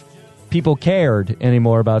if people cared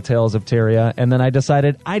anymore about Tales of Tyria, and then I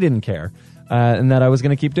decided I didn't care, and that I was going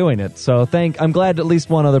to keep doing it. So I'm glad at least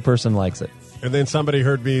one other person likes it. And then somebody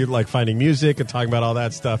heard me finding music and talking about all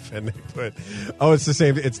that stuff, and they put, oh, it's the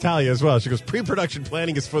same. It's Talia as well. She goes, pre-production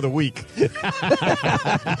planning is for the week.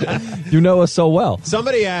 You know us so well.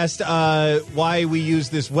 Somebody asked why we use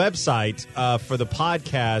this website for the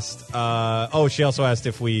podcast. She also asked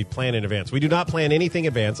if we plan in advance. We do not plan anything in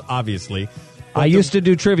advance, obviously. I used to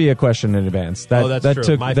do trivia question in advance. That true.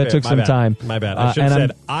 took some time. My bad. I should have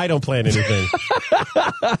said I don't plan anything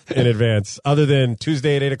in advance other than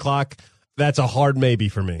Tuesday at 8 o'clock. That's a hard maybe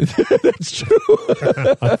for me. That's true.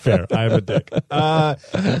 Unfair. I am a dick. But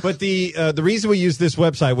the reason we use this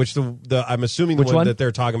website, which I'm assuming the one that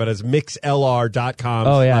they're talking about is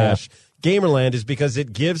mixlr.com/Gamerland, is because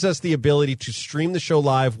it gives us the ability to stream the show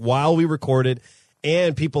live while we record it,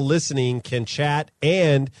 and people listening can chat,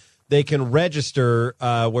 and they can register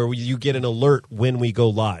where you get an alert when we go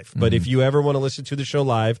live. But if you ever want to listen to the show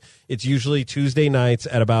live, it's usually Tuesday nights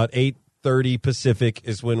at about 8:30 Pacific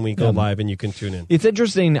is when we go live, and you can tune in. It's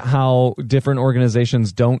interesting how different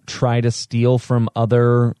organizations don't try to steal from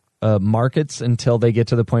other markets until they get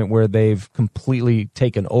to the point where they've completely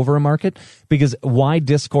taken over a market. Because why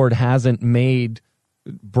Discord hasn't made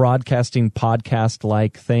broadcasting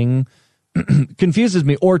podcast-like thing confuses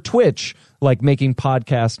me, or Twitch making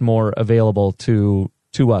podcast more available to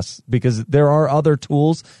us, because there are other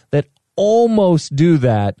tools that almost do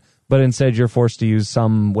that, but instead you're forced to use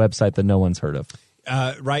some website that no one's heard of.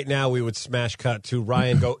 Right now we would smash cut to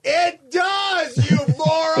Ryan go, it does, you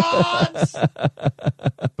morons!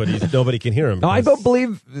 But nobody can hear him. No, I don't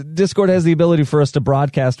believe Discord has the ability for us to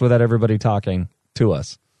broadcast without everybody talking to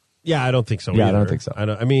us. Yeah, I don't think so. Yeah, either. I don't think so. I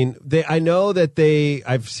know that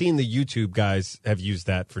I've seen the YouTube guys have used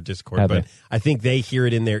that for Discord, but I think they hear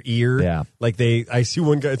it in their ear. Yeah. I see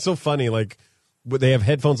one guy, it's so funny, they have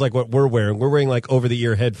headphones like what we're wearing. We're wearing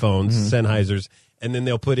over-the-ear headphones, Sennheisers, and then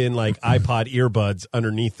they'll put in iPod earbuds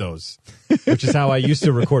underneath those, which is how I used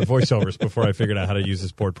to record voiceovers before I figured out how to use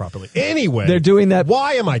this board properly. Anyway, they're doing that.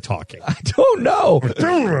 Why am I talking? I don't know.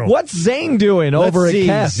 What's Zane doing over at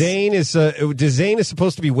Kess? Zane is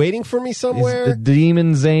supposed to be waiting for me somewhere. The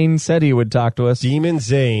Demon Zane said he would talk to us. Demon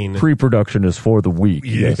Zane. Pre-production is for the week.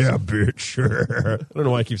 Yeah, Yes. bitch. I don't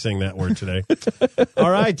know why I keep saying that word today.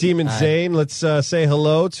 All right, Demon Zane, let's say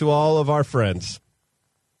hello to all of our friends.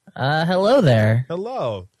 Hello there.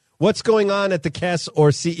 Hello. What's going on at the Kess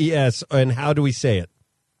or CES, and how do we say it?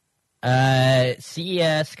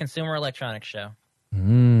 CES, Consumer Electronics Show.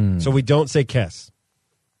 So we don't say Kess.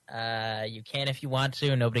 You can if you want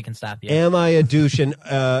to. Nobody can stop you. Am I a douche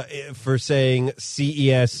for saying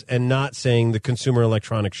CES and not saying the Consumer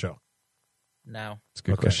Electronics Show? No. It's a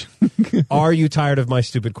good question. Are you tired of my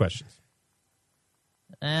stupid questions?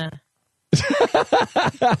 Fair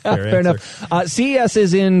enough. CES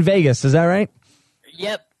is in Vegas, is that right?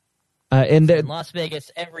 Yep. In Las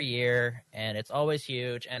Vegas every year, and it's always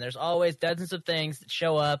huge, and there's always dozens of things that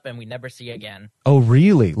show up and we never see again. Oh,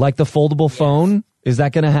 really? Like the foldable phone? Is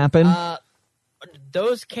that going to happen?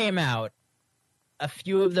 Those came out. A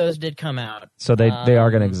few of those did come out. So they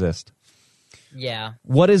are going to exist. Yeah.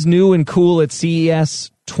 What is new and cool at CES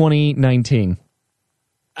 2019?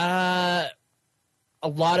 A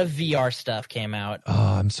lot of VR stuff came out. Oh,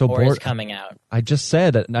 I'm so or bored. is coming out. I just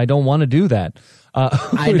said it, and I don't want to do that.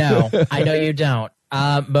 I know. I know you don't.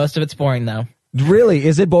 Most of it's boring, though. Really?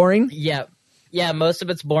 Is it boring? Yeah. Yeah, most of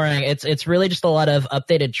it's boring. It's really just a lot of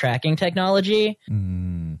updated tracking technology.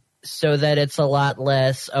 so that it's a lot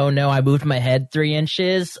less, oh no, I moved my head 3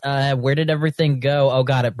 inches. Where did everything go? Oh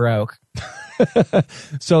God, it broke.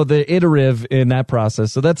 So the iterative in that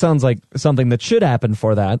process. So that sounds like something that should happen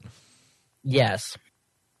for that. Yes.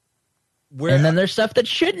 And then there's stuff that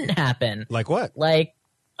shouldn't happen. Like what? Like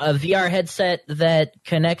a VR headset that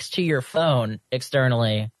connects to your phone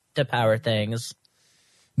externally to power things.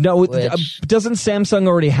 No, doesn't Samsung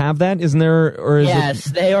already have that? Isn't there? Or is yes,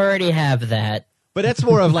 they already have that. But that's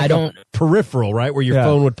more of like a peripheral, right? Where your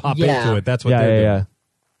phone would pop into it. That's what they're doing. Yeah.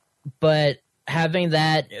 But having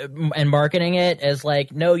that and marketing it as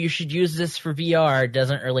like, no, you should use this for VR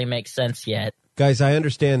doesn't really make sense yet. Guys, I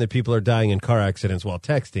understand that people are dying in car accidents while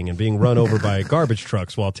texting and being run over by garbage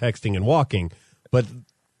trucks while texting and walking. But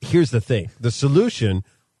here's the thing. The solution,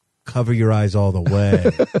 cover your eyes all the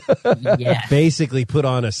way. Yes. Basically put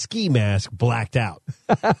on a ski mask blacked out.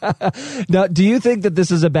 Now, do you think that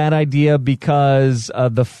this is a bad idea because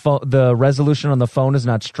the resolution on the phone is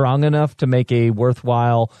not strong enough to make a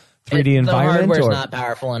worthwhile 3D environment? The hardware's not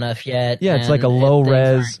powerful enough yet. Yeah, it's like a low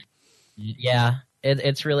res. Yeah,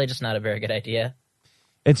 it's really just not a very good idea.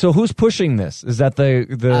 And so who's pushing this? Is that the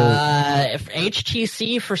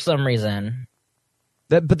HTC for some reason?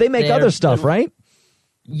 But they make other stuff, right?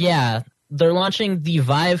 Yeah, they're launching the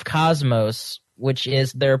Vive Cosmos, which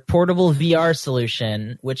is their portable VR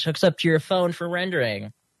solution, which hooks up to your phone for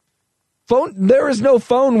rendering. There is no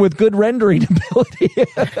phone with good rendering ability.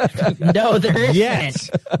 No, there isn't.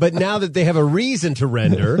 Yes, but now that they have a reason to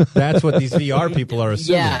render, that's what these VR people are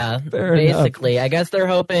assuming. Yeah, basically. I guess they're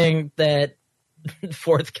hoping that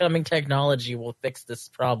forthcoming technology will fix this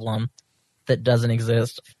problem that doesn't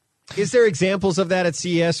exist. Is there examples of that at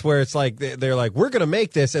CES where it's like they're like, we're going to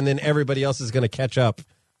make this, and then everybody else is going to catch up?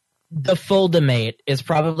 The Foldamate is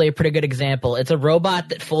probably a pretty good example. It's a robot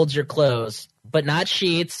that folds your clothes, but not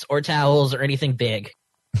sheets or towels or anything big.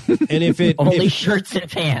 And if only shirts and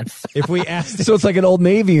pants. If we asked, so it's like an Old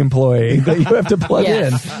Navy employee that you have to plug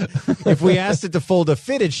in. If we asked it to fold a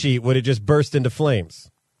fitted sheet, would it just burst into flames?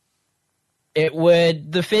 It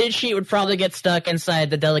would. The fitted sheet would probably get stuck inside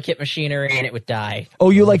the delicate machinery and it would die. Oh,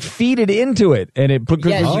 you like feed it into it and it.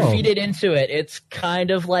 Yes, you feed it into it. It's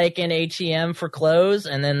kind of like an ATM for clothes,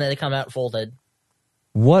 and then they come out folded.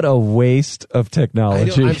 What a waste of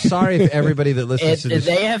technology. I'm sorry if everybody that listens to this.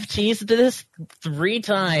 They have teased this 3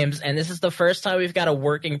 times, and this is the first time we've got a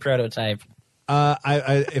working prototype.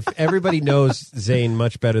 If everybody knows Zane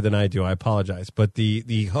much better than I do, I apologize. But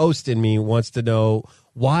the host in me wants to know,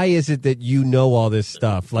 why is it that you know all this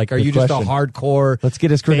stuff? Like, are you just a hardcore Let's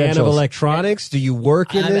get his fan credentials. of electronics? Do you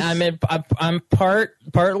work in this? I'm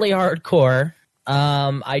partly hardcore.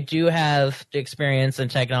 I do have experience in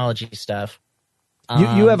technology stuff.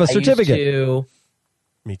 You have a certificate.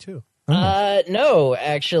 Me too. No,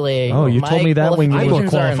 actually. Oh, you told me that when you I'm more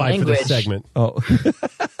qualified for this segment. Oh.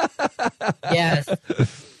 Yes,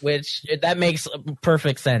 which that makes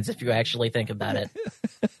perfect sense if you actually think about it.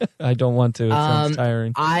 I don't want to. It sounds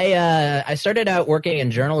tiring. I started out working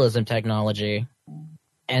in journalism technology,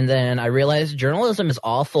 and then I realized journalism is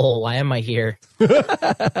awful. Why am I here? So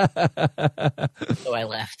I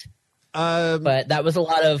left. But that was a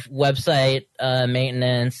lot of website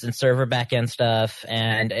maintenance and server backend stuff,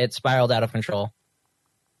 and it spiraled out of control.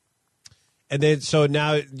 And then, so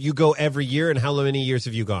now you go every year, and how many years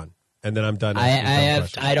have you gone? And then I'm done.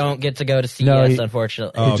 I don't get to go to CES,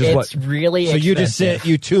 unfortunately. Oh, it's really so expensive. You just sit,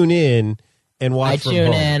 you tune in and watch. I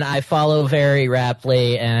tune in, I follow very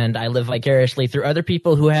rapidly, and I live vicariously through other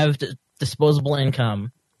people who have disposable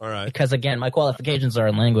income. All right. Because again, my qualifications are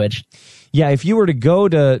in language. Yeah, if you were to go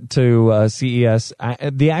to CES,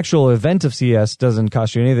 the actual event of CES doesn't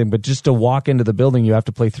cost you anything, but just to walk into the building, you have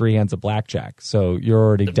to play 3 hands of blackjack. So you're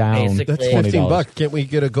already down. That's $15. Can't we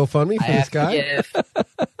get a GoFundMe for this guy?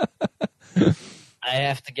 I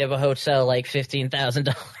have to give a hotel like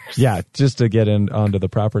 $15,000. Yeah, just to get onto the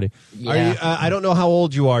property. Yeah. Are you, I don't know how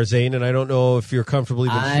old you are, Zane, and I don't know if you're comfortable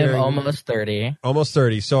even sharing. I'm almost 30. Almost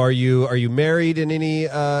 30. So are you married in any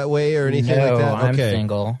way or anything like that? I'm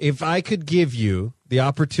single. If I could give you the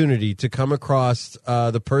opportunity to come across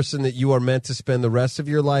the person that you are meant to spend the rest of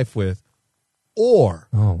your life with, or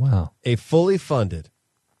a fully funded,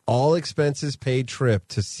 all expenses paid trip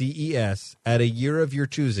to CES at a year of your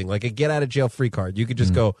choosing, like a get out of jail free card, you could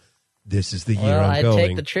just go, this is the year I'm going. I'd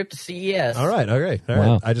take the trip to CES. All right.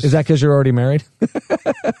 Wow. Is that because you're already married?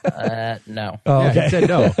 No. Oh, okay. Yeah, he said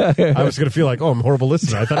no. I was going to feel like, I'm a horrible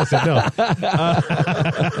listener. I thought I said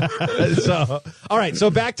no. All right. So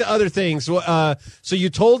back to other things. So you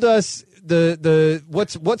told us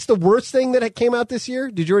what's the worst thing that came out this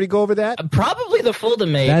year? Did you already go over that? Probably the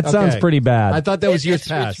Foldamate. That sounds pretty bad. I thought that was years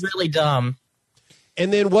past. It's really dumb.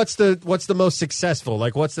 And then what's the most successful?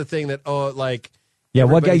 Like, what's the thing that what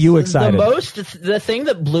got you excited? The thing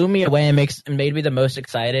that blew me away and made me the most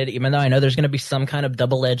excited, even though I know there's going to be some kind of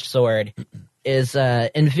double-edged sword, is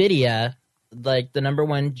NVIDIA, like the number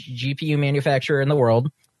one GPU manufacturer in the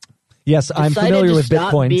world. Yes, I'm familiar with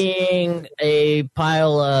stop Bitcoin. Being a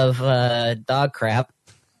pile of dog crap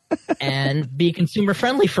and be consumer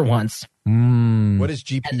friendly for once. What is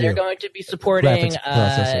GPU? And they're going to be supporting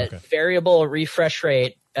variable refresh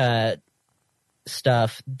rate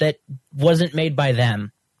stuff that wasn't made by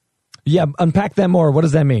them. Yeah, unpack that more. What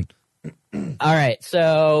does that mean? All right,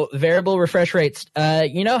 so variable refresh rates.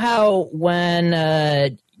 You know how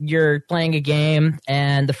when you're playing a game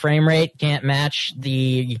and the frame rate can't match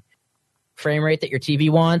the frame rate that your TV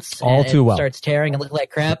wants, all too well, starts tearing and look like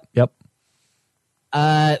crap? Yep.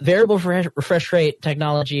 Variable refresh rate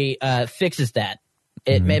technology fixes that.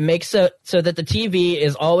 It makes so that the TV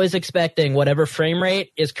is always expecting whatever frame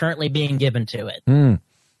rate is currently being given to it. And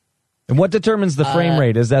what determines the frame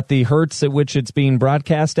rate? Is that the hertz at which it's being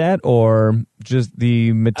broadcast at, or just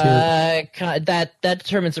the material? That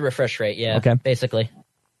determines the refresh rate. Yeah. Okay. Basically.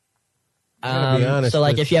 Be honest, so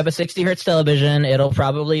like if you have a 60 hertz television, it'll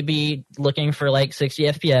probably be looking for like 60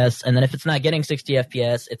 FPS, and then if it's not getting 60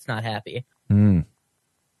 FPS, it's not happy.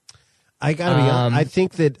 I gotta be honest. I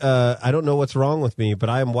think that I don't know what's wrong with me, but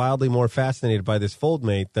I am wildly more fascinated by this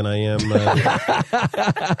Foldmate than I am this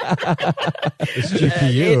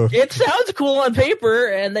GPU. It sounds cool on paper,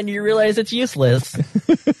 and then you realize it's useless.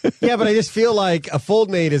 Yeah, but I just feel like a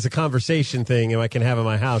Foldmate is a conversation thing, and I can have in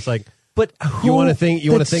my house. Like, but you want to think?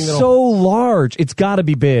 You want to think that's so large? It's got to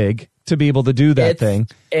be big to be able to do that thing.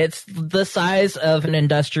 It's the size of an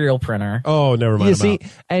industrial printer. Oh, never mind. You see,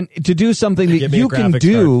 and to do something that Give me you a can graphics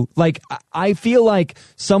do, like, I feel like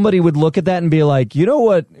somebody would look at that and be like, you know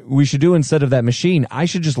what we should do instead of that machine? I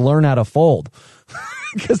should just learn how to fold.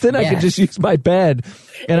 Because then I could just use my bed,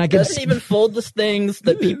 and I can. It doesn't even fold the things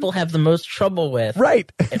that people have the most trouble with.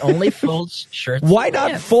 Right. It only folds shirts. Why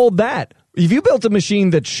not fold that? If you built a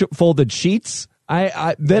machine that folded sheets,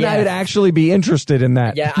 I would actually be interested in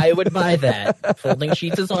that. Yeah, I would buy that. Folding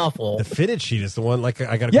sheets is awful. The fitted sheet is the one. Like,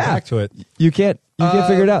 I got to go back to it. You can't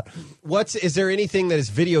figure it out. Is there anything that is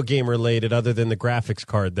video game related other than the graphics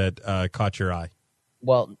card that caught your eye?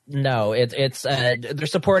 Well, no, it's they're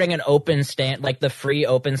supporting an open like the free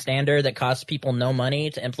open standard that costs people no money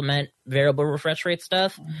to implement variable refresh rate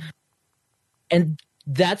stuff. And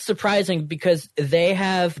that's surprising because they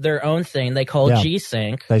have their own thing they call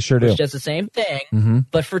G-Sync. They sure do. Which does the same thing,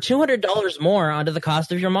 but for $200 more onto the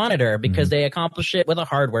cost of your monitor because they accomplish it with a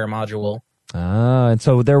hardware module. And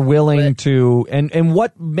so they're willing to, and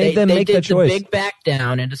what made them make the choice? They did the big back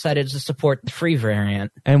down and decided to support the free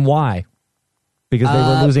variant. And why? Because they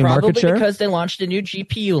were losing market share? Probably because they launched a new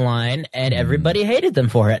GPU line and everybody hated them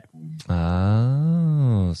for it.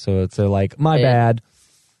 Oh, so it's like, my bad.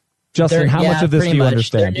 Justin, how much of this do you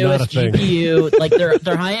understand? Their newest GPU, like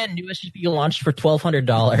their high-end newest GPU launched for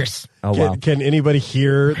 $1,200. Oh, wow. Can anybody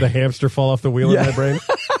hear the hamster fall off the wheel in my brain?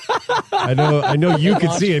 I know you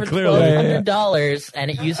can see it clearly. $1,200,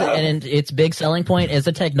 and it uses, and its big selling point is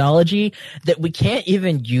a technology that we can't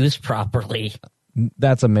even use properly.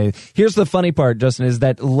 That's amazing. Here's the funny part, Justin, is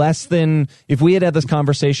that if we had this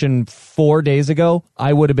conversation 4 days ago,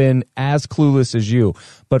 I would have been as clueless as you.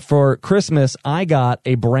 But for Christmas, I got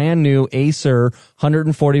a brand new Acer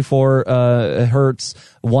 144 hertz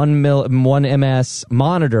 1 ms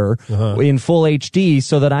monitor in full HD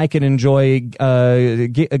so that I could enjoy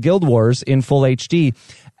Guild Wars in full HD.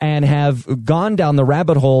 And have gone down the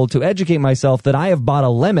rabbit hole to educate myself that I have bought a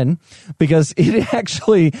lemon because it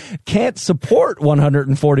actually can't support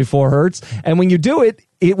 144 hertz. And when you do it,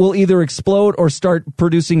 it will either explode or start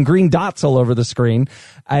producing green dots all over the screen.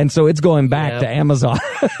 And so it's going back to Amazon.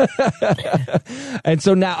 And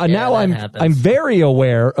so now I'm very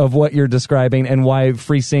aware of what you're describing and why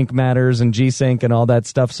FreeSync matters and G-Sync and all that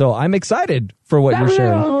stuff. So I'm excited for what you're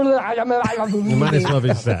sharing. You might as well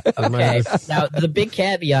be set. Okay. Now the big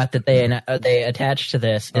caveat that they attach to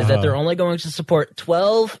this is that they're only going to support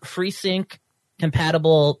 12 FreeSync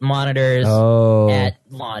compatible monitors at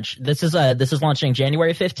launch. This is launching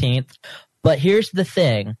January 15th. But here's the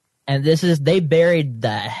thing, and they buried the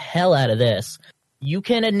hell out of this. You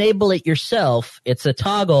can enable it yourself. It's a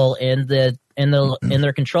toggle in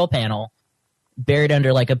their control panel, buried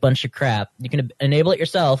under like a bunch of crap. You can enable it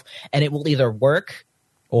yourself, and it will either work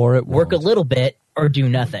or it work a little bit or do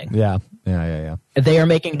nothing. Yeah. They are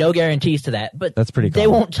making no guarantees to that, but that's pretty cool. They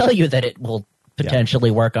won't tell you that it will potentially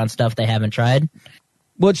work on stuff they haven't tried.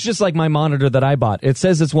 Well, it's just like my monitor that I bought. It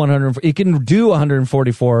says it's 100. It can do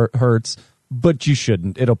 144 hertz, but you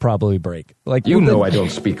shouldn't. It'll probably break. Like You know I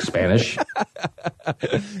don't speak Spanish.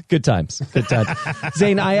 Good times. Good times.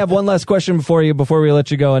 Zane, I have one last question before we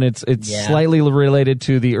let you go, and it's slightly related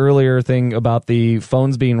to the earlier thing about the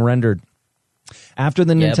phones being rendered. After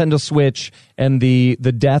the Nintendo Switch and the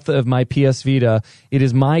death of my PS Vita, it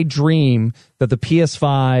is my dream that the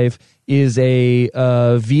PS5 is a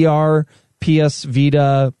VR PS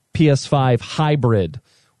Vita PS5 hybrid.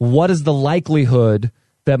 What is the likelihood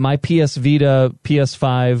that my PS Vita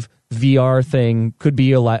PS5 VR thing could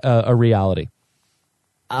be a reality?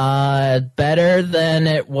 Better than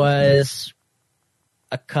it was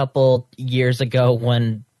a couple years ago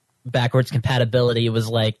when backwards compatibility was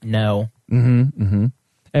like no. And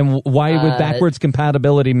why would backwards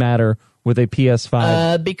compatibility matter with a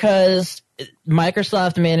PS5? Because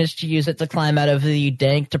Microsoft managed to use it to climb out of the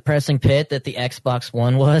dank, depressing pit that the Xbox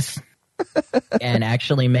One was and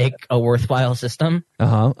actually make a worthwhile system.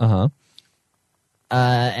 And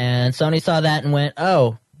Sony saw that and went,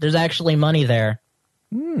 oh, there's actually money there.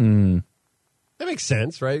 That makes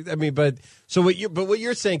sense, right? I mean, but what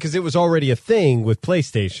you're saying, because it was already a thing with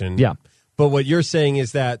PlayStation. Yeah. But what you're saying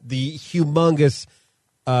is that the humongous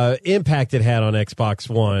impact it had on Xbox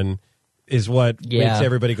One is what makes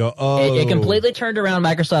everybody go, oh. It completely turned around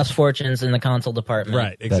Microsoft's fortunes in the console department.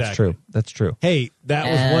 Right, exactly. That's true. Hey, that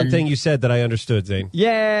was one thing you said that I understood, Zane.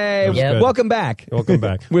 Yay! Welcome back. Welcome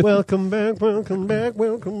back. Welcome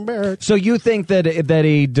back. So you think that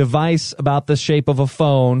a device about the shape of a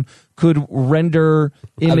phone could render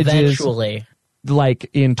images eventually, like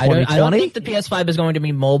in 2020? I don't think the PS5 is going to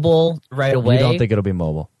be mobile right away. You don't think it'll be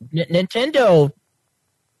mobile? Nintendo,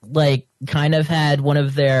 kind of had one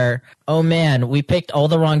of their, oh man, we picked all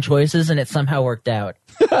the wrong choices and it somehow worked out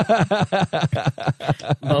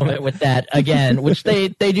moment with that again, which they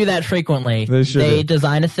do that frequently. They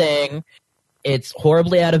design a thing, it's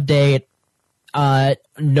horribly out of date,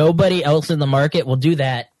 nobody else in the market will do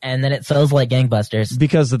that, and then it sells like gangbusters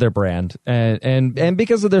because of their brand and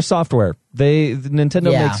because of their software.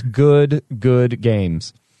 Nintendo makes good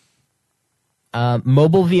games.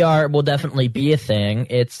 Mobile VR will definitely be a thing.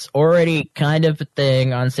 It's already kind of a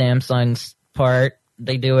thing on Samsung's part.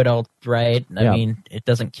 They do it all right. I mean, it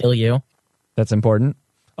doesn't kill you. That's important.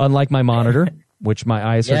 Unlike my monitor, which my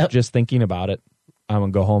eyes are just thinking about it. I'm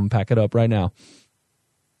going to go home and pack it up right now.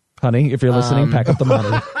 Honey, if you're listening, pack up the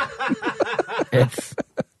monitor.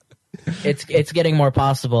 It's getting more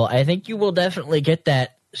possible. I think you will definitely get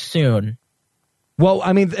that soon. Well,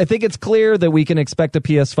 I mean, I think it's clear that we can expect a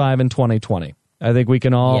PS5 in 2020. I think we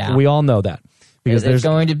all know that. Because there's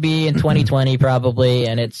going to be in 2020 probably,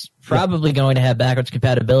 and it's probably going to have backwards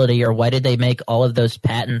compatibility, or why did they make all of those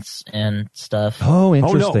patents and stuff? Oh,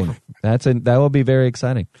 interesting. Oh, no. That will be very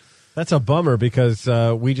exciting. That's a bummer because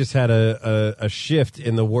we just had a shift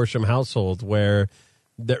in the Worsham household where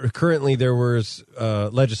currently there was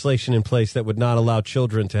legislation in place that would not allow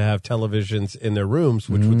children to have televisions in their rooms,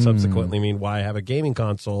 which would subsequently mean why have a gaming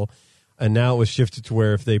console? And now it was shifted to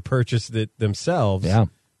where if they purchased it themselves,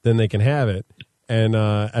 then they can have it. And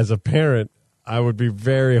as a parent, I would be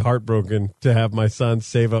very heartbroken to have my son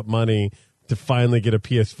save up money to finally get a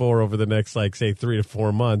PS4 over the next, say, 3 to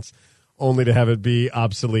 4 months, only to have it be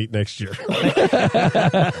obsolete next year.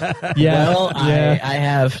 I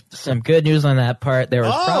have some good news on that part. There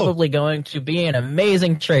was probably going to be an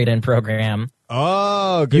amazing trade-in program.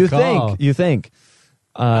 Oh, good call. You think?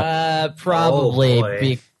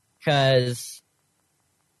 Probably because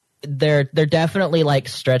they're definitely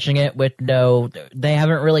stretching it with they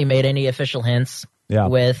haven't really made any official hints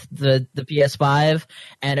with the PS5,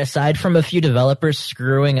 and aside from a few developers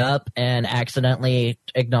screwing up and accidentally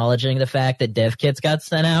acknowledging the fact that dev kits got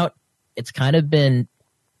sent out, it's kind of been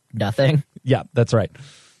nothing. Yeah, that's right.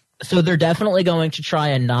 So they're definitely going to try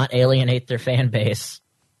and not alienate their fan base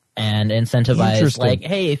and incentivize,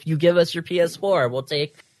 hey, if you give us your PS4, we'll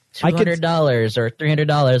take $200 or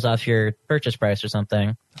 $300 off your purchase price or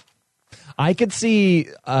something. I could see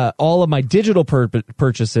all of my digital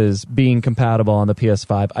purchases being compatible on the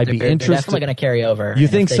PS5. I'd be interested. They're definitely going to carry over. You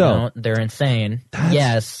think so? Don't, they're insane.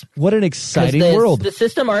 Yes. What an exciting world. The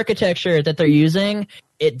system architecture that they're using,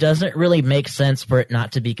 it doesn't really make sense for it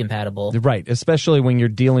not to be compatible. Right, especially when you're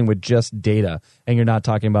dealing with just data and you're not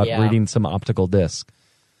talking about reading some optical disc.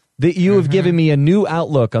 You have given me a new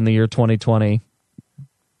outlook on the year 2020.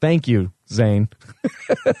 Thank you, Zane.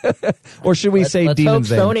 Or should we say Dean and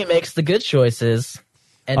Zane? Let's hope Sony makes the good choices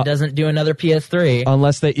and doesn't do another PS3.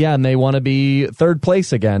 Unless and they want to be third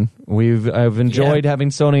place again. I've enjoyed having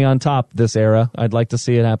Sony on top this era. I'd like to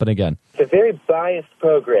see it happen again. It's a very biased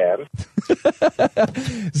program.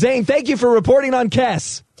 Zane, thank you for reporting on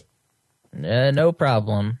KES. No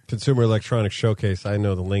problem. Consumer Electronics Showcase. I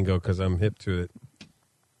know the lingo because I'm hip to it.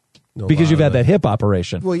 Because you've had that hip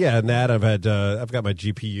operation. Well, yeah, and that I've got my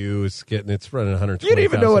GPU it's running 120. You don't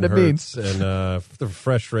even know what it means. And the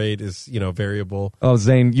refresh rate is variable. Oh,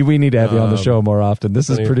 Zane, we need to have you on the show more often. This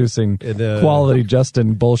is producing quality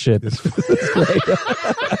Justin bullshit. Well,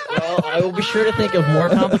 I will be sure to think of more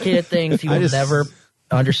complicated things he will never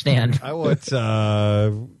understand. I want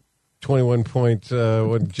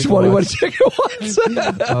 21.1 gigawatts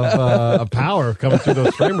of power coming through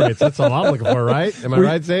those frame rates. That's all I'm looking for, right? Am I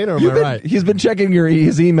right, Zane, or am I right? He's been checking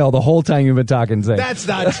his email the whole time you've been talking, Zane. That's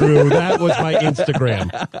not true. That was my Instagram.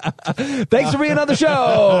 Thanks for being on the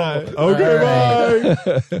show. Okay,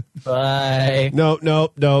 bye. Bye.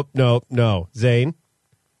 No. Zane,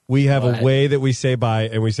 we have a way that we say bye,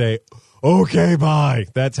 and we say, okay, bye.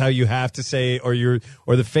 That's how you have to say, or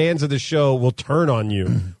the fans of the show will turn on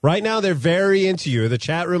you. Right now, they're very into you. The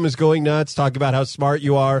chat room is going nuts, talking about how smart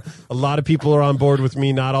you are. A lot of people are on board with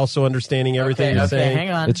me, not also understanding everything you're saying.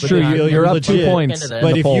 Hang on. It's true. You're up legit. 2 points.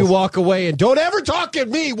 But if you walk away and don't ever talk at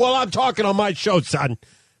me while I'm talking on my show, son.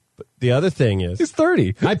 But the other thing is, he's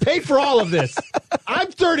 30. I paid for all of this.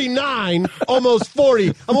 I'm 39, almost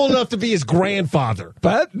 40. I'm old enough to be his grandfather.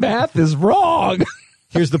 But math is wrong.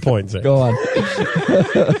 Here's the point, Zane. Go on.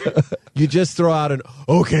 You just throw out an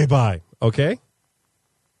okay, bye. Okay?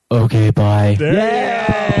 Okay, bye. Yay!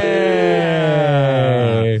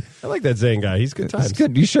 I like that Zane guy. He's good times. That's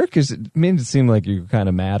good. You sure? Because it made it seem like you were kind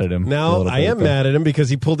of mad at him. Now, I am mad at him because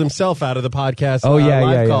he pulled himself out of the podcast. Oh,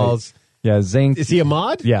 live calls. Yeah, Zane. Is he a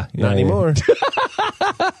mod? Yeah. Not anymore.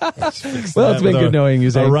 Well, it's been good knowing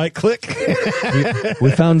you, Zane. A right click.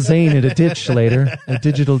 we found Zane in a ditch later, a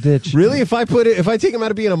digital ditch. Really? If I take him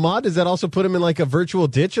out of being a mod, does that also put him in like a virtual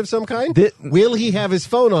ditch of some kind? Will he have his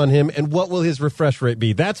phone on him, and what will his refresh rate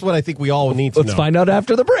be? That's what I think we all need to know. Let's find out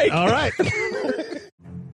after the break. All right.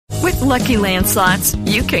 With Lucky Land Slots,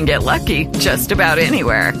 you can get lucky just about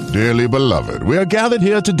anywhere. Dearly beloved, we are gathered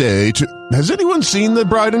here today to... Has anyone seen the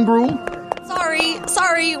bride and groom?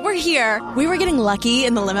 Sorry, we're here. We were getting lucky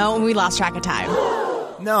in the limo and we lost track of time.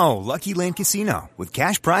 No, Lucky Land Casino, with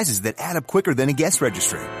cash prizes that add up quicker than a guest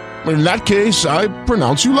registry. In that case, I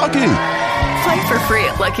pronounce you lucky. Play for free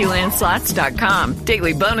at LuckyLandSlots.com.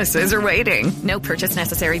 Daily bonuses are waiting. No purchase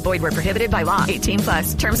necessary. Void where prohibited by law.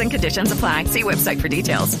 18+. Terms and conditions apply. See website for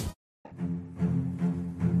details.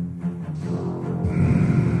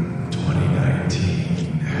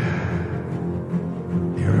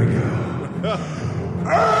 2019. Here we go.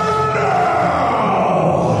 And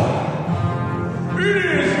now, it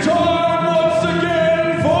is time once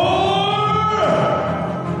again for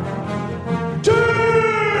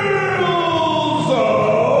Tales of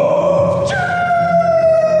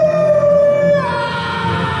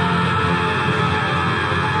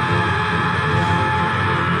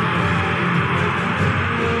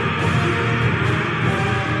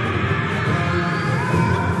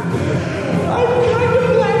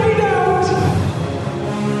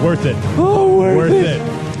Worth it. Oh, worth it.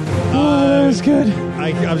 That was good.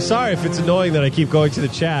 I'm sorry if it's annoying that I keep going to the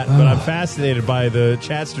chat, but I'm fascinated by the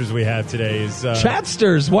chatsters we have today.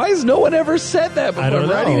 Chatsters? Why has no one ever said that before? I don't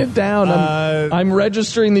know. I'm writing it down. I'm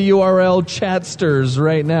registering the URL Chatsters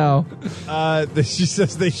right now. She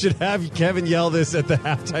says they should have Kevin yell this at the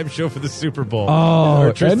halftime show for the Super Bowl. Oh,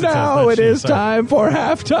 Or Tristan and says, now not it she, is sorry. time for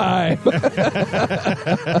halftime.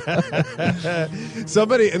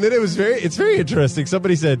 Somebody, and then it's very interesting.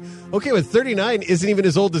 Somebody said, okay, with 39 isn't even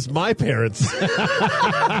as old as my parents. Wait,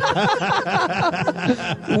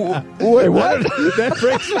 what? That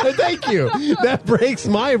breaks my, thank you. That breaks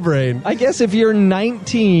my brain. I guess if you're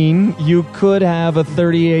 19, you could have a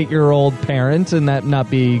 38-year-old parent and that not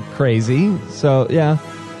be crazy. So, yeah.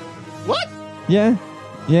 What? Yeah.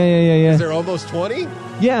 Is they're almost 20?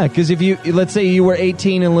 Yeah, because if let's say you were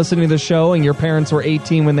 18 and listening to the show and your parents were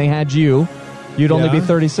 18 when they had you, you'd only be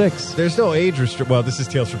 36. There's no age restriction. Well, this is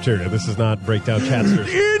Tales from Tyria. This is not Breakdown Chatsters.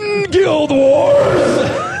 In Guild Wars!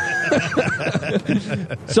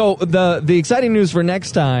 So the exciting news for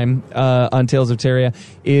next time on Tales of Tyria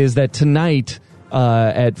is that tonight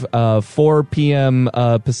at 4 p.m.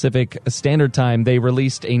 Pacific Standard Time, they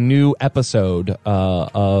released a new episode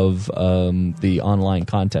of the online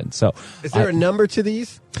content. So, is there a number to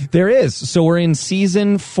these? There is. So we're in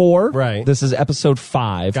season 4. Right. This is episode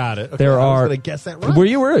 5. Got it. Okay, there I was are. going to guess that right. Were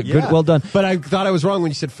you? Good. Yeah. Well done. But I thought I was wrong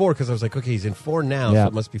when you said 4 because I was like, okay, he's in 4 now, so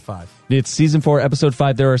it must be 5. It's season 4, episode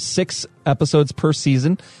 5. There are 6 episodes per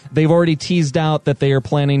season. They've already teased out that they are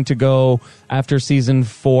planning to go after season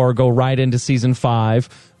 4, go right into season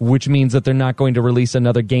 5, which means that they're not going to release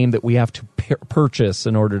another game that we have to purchase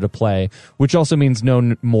in order to play, which also means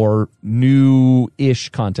no more new-ish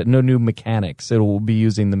content, no new mechanics. It will be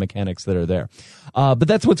using the mechanics that are there. But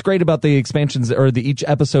that's what's great about the expansions, or each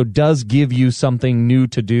episode does give you something new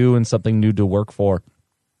to do and something new to work for.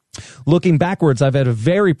 Looking backwards, I've had a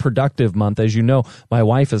very productive month. As you know, my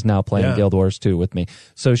wife is now playing Guild Wars 2 with me.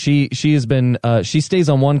 So she has been, she stays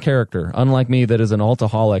on one character, unlike me that is an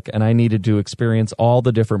altaholic, and I needed to experience all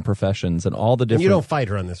the different professions and all the different... And you don't fight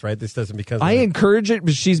her on this, right? This doesn't because... I encourage it,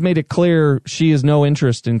 but she's made it clear she has no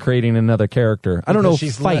interest in creating another character. I don't know if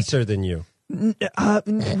she's fight. lesser than you.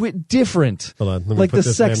 Different. Hold on, let me like put the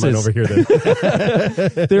this sexes man over here.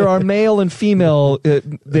 Then. There are male and female.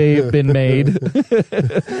 They've been made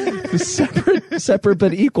separate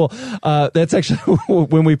but equal. That's actually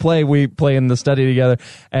when we play in the study together,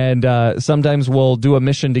 and sometimes we'll do a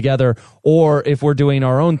mission together. Or if we're doing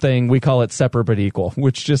our own thing, we call it separate but equal,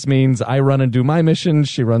 which just means I run and do my mission,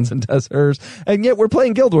 she runs and does hers, and yet we're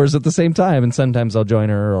playing Guild Wars at the same time. And sometimes I'll join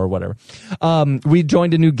her or whatever. We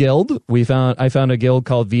joined a new guild. I found a guild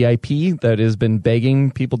called VIP that has been begging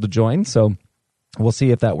people to join, so we'll see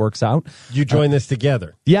if that works out. You joined this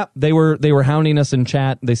together? Yeah, they were hounding us in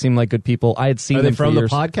chat. They seem like good people. I had seen them for years. Are they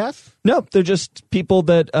from the podcast? No, they're just people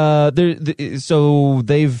that so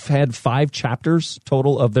they've had 5 chapters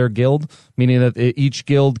total of their guild, meaning that each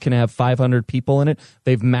guild can have 500 people in it.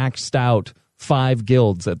 They've maxed out 5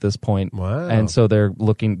 guilds at this point. Wow. And so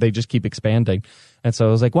they just keep expanding. And so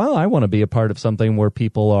I was like, well, I want to be a part of something where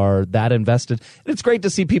people are that invested. And it's great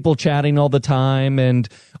to see people chatting all the time and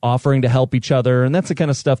offering to help each other. And that's the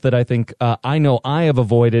kind of stuff that I think I know I have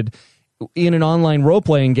avoided. In an online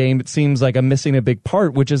role-playing game, it seems like I'm missing a big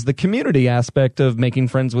part, which is the community aspect of making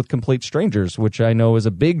friends with complete strangers, which I know is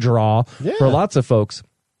a big draw for lots of folks.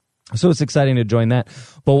 So it's exciting to join that.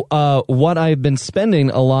 But what I've been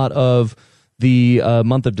spending a lot of the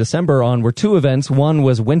month of December on were 2 events. One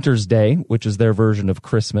was Winter's Day, which is their version of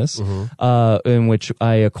Christmas, in which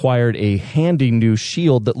I acquired a handy new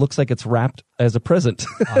shield that looks like it's wrapped as a present.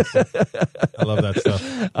 Awesome. I love that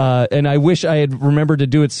stuff. And I wish I had remembered to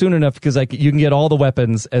do it soon enough, because you can get all the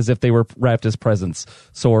weapons as if they were wrapped as presents: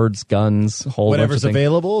 swords, guns, whole whatever's bunch of things.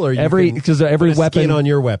 available, or every weapon skin on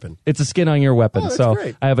your weapon. It's a skin on your weapon. Oh, that's so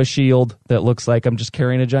great. I have a shield that looks like I'm just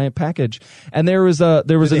carrying a giant package. And there was Do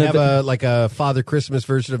they have a Father Christmas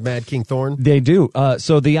version of Mad King Thorn? They do.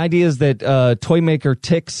 So the idea is that Toymaker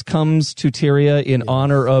Tix comes to Tyria in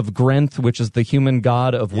honor of Grenth, which is the human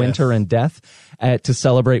god of winter and death, to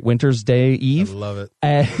celebrate Winter's Day Eve. I love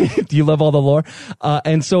it. Do you love all the lore?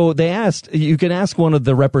 And so they asked, you can ask one of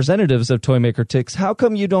the representatives of Toymaker Tix, how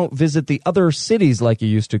come you don't visit the other cities like you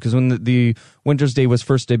used to? Because when the Winter's Day was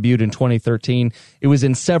first debuted in 2013, it was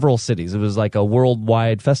in several cities. It was like a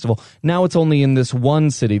worldwide festival. Now it's only in this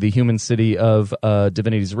one city, the human city of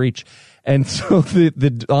Divinity's Reach. And so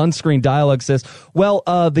the on-screen dialogue says, well,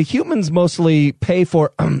 the humans mostly pay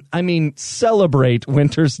for, celebrate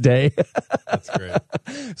Winter's Day. That's great.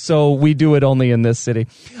 So we do it only in this city.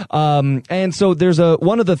 And so there's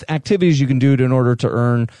one of the activities you can do in order to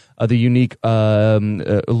earn the unique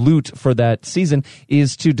loot for that season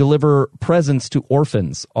is to deliver presents to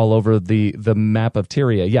orphans all over the map of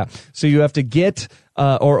Tyria. Yeah. So you have to get,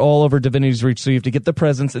 or all over Divinity's Reach, so you have to get the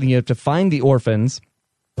presents, and you have to find the orphans.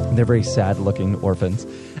 They're very sad-looking orphans,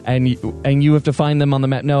 and you have to find them on the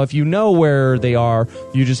map. Now, if you know where they are,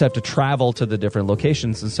 you just have to travel to the different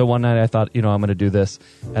locations. And so one night I thought, I'm going to do this,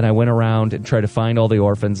 and I went around and tried to find all the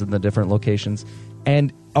orphans in the different locations.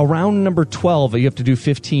 And around number 12, you have to do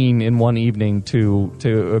 15 in one evening to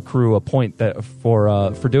accrue a point that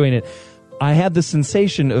for doing it. I had the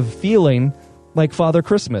sensation of feeling like Father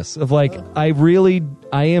Christmas, of like, I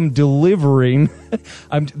am delivering.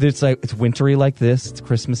 It's wintry like this. It's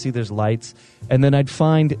Christmassy. There's lights. And then I'd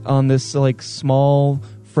find on this like small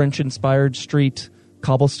French-inspired street,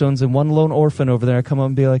 cobblestones, and one lone orphan over there. I come up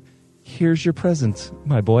and be like, here's your present,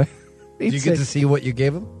 my boy. Do you get to see what you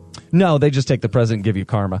gave him? No, they just take the present and give you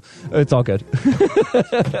karma. It's all good.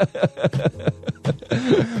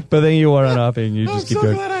 But then you run off and you just keep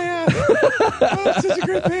going. Glad I am. It's such a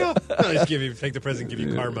great payoff. No, just take the present, give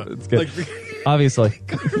you karma. It's good. Obviously.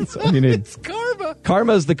 That's all you need. It's karma.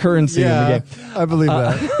 Karma is the currency in the game. I believe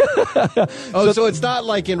that. So it's not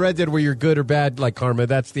like in Red Dead where you're good or bad like karma.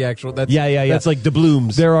 That's the actual. That's, yeah. That's like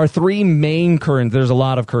doubloons. There are 3 main currencies. There's a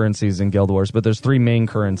lot of currencies in Guild Wars, but there's 3 main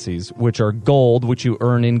currencies, which are gold, which you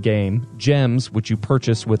earn in game, gems, which you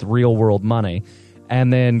purchase with real world money,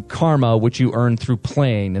 and then karma, which you earn through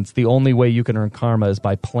playing. It's the only way you can earn karma is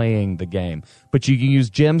by playing the game. But you can use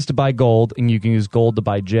gems to buy gold, and you can use gold to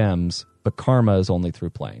buy gems, but karma is only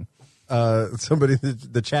through playing. somebody,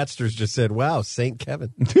 the chatsters just said, "Wow, Saint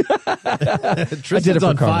Kevin." I did it Tristan's for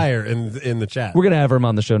on Carmen. fire in the chat. We're going to have him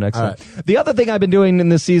on the show next All time. The other thing I've been doing in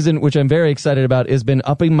this season, which I'm very excited about, is been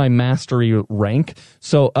upping my mastery rank.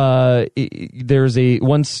 So there's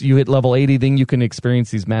once you hit level 80, then you can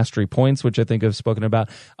experience these mastery points, which I think I've spoken about.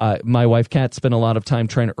 My wife, Kat, spent a lot of time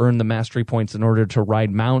trying to earn the mastery points in order to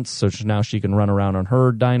ride mounts, so now she can run around on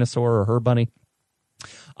her dinosaur or her bunny.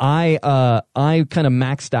 I kind of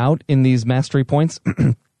maxed out in these mastery points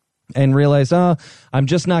and realized, I'm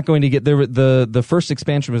just not going to get there. The first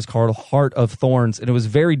expansion was called Heart of Thorns, and it was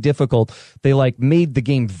very difficult. They made the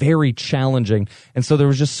game very challenging, and so there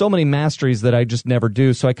was just so many masteries that I just never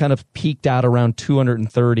do. So I kind of peaked out around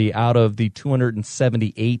 230 out of the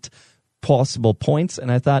 278 possible points,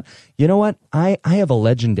 and I thought, you know what? I have a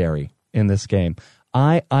legendary in this game.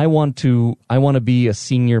 I want to be a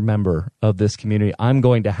senior member of this community. I'm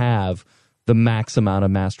going to have the max amount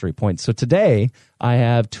of mastery points. So today I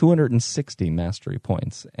have 260 mastery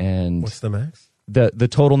points, and what's the max? The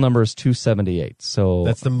total number is 278. So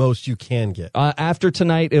that's the most you can get. After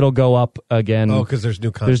tonight, it'll go up again. Oh, because there's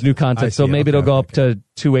new content. There's new content, so maybe it'll go up to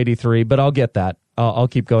 283. But I'll get that. I'll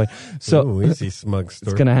keep going. So easy, smug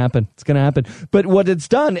story. It's going to happen. It's going to happen. But what it's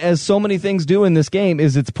done, as so many things do in this game,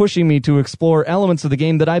 is it's pushing me to explore elements of the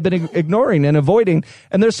game that I've been ignoring and avoiding.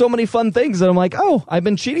 And there's so many fun things that I'm like, I've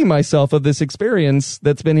been cheating myself of this experience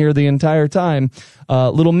that's been here the entire time.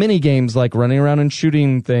 Little mini games like running around and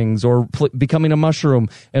shooting things, or becoming a mushroom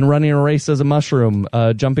and running a race as a mushroom,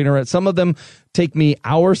 jumping around. Some of them take me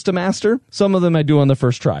hours to master. Some of them I do on the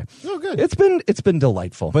first try. Oh, good. It's been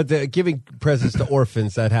delightful. But giving presents to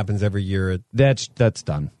orphans, that happens every year. That's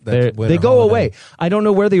done. That's They go away. I don't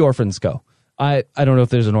know where the orphans go. I don't know if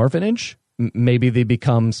there's an orphanage. Maybe they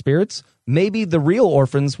become spirits. Maybe the real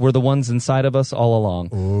orphans were the ones inside of us all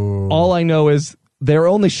along. Ooh. All I know is they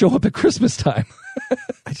only show up at Christmas time.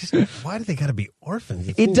 Why do they got to be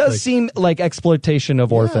orphans? It does seem like exploitation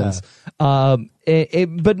of orphans. But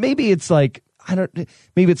maybe it's like,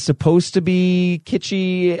 maybe it's supposed to be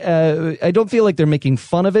kitschy. I don't feel like they're making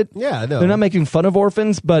fun of it. Yeah, no. They're not making fun of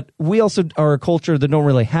orphans, but we also are a culture that don't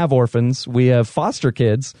really have orphans. We have foster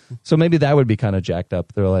kids, so maybe that would be kind of jacked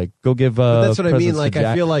up. They're like, go give But that's what I mean. presents to Like, I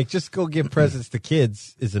Jack. feel like just go give presents to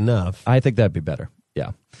kids is enough. I think that'd be better.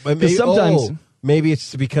 Yeah. But Because sometimes... maybe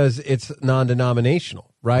it's because it's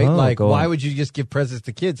non-denominational, right? Oh, like, go why on. would you just give presents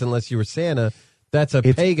to kids unless you were Santa? That's a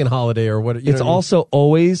pagan holiday or what? It's also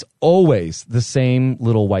always the same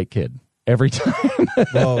little white kid every time.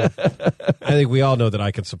 Well, I think we all know that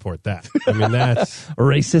I can support that. I mean, that's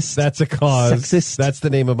racist. That's a cause. Sexist. That's the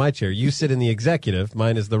name of my chair. You sit in the executive.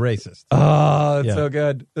 Mine is the racist. Oh, that's Yeah. so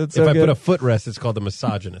good. That's if so I good. put a footrest, it's called the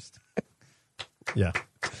misogynist. Yeah.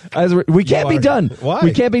 We can't be done. Why?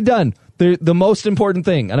 We can't be done. The most important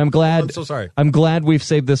thing, and I'm glad. I'm so sorry. I'm glad we've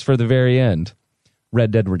saved this for the very end.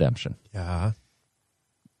 Red Dead Redemption. Yeah.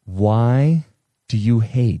 Why do you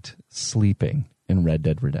hate sleeping in Red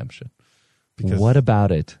Dead Redemption? Because what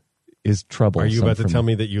about it is troublesome? Are you about to for tell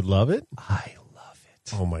me? me that you love it? I love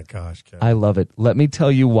it. Oh my gosh, Kevin. I love it. Let me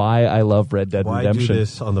tell you why I love Red Dead Why Redemption. do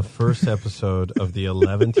this on the first episode of the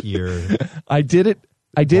 11th year? I did it.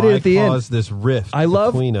 I did Why it at the end. cause this rift I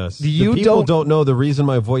love between us? you The people don't know the reason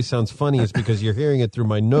my voice sounds funny is because you're hearing it through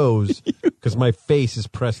my nose because my face is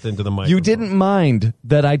pressed into the microphone. You didn't mind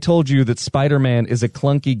that I told you that Spider-Man is a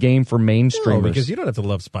clunky game for mainstreamers. No, because you don't have to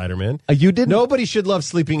love Spider-Man. You didn't. Nobody should love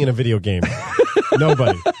sleeping in a video game.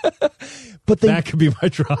 Nobody. But that could be my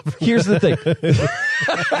drop. Here's the thing.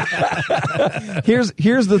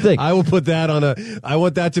 Here's the thing. I will put that on I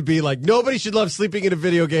want that to be like, nobody should love sleeping in a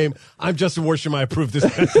video game. I'm Justin Worsham. I approve this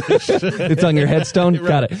message. It's on your headstone. Right.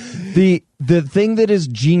 Got it. The thing that is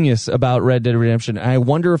genius about Red Dead Redemption, and I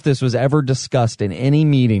wonder if this was ever discussed in any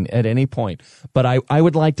meeting at any point, but I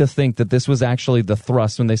would like to think that this was actually the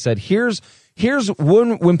thrust when they said, here's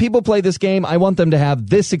when people play this game, I want them to have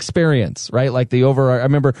this experience, right? Like I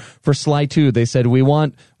remember for Sly 2, they said, we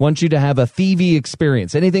want you to have a thievy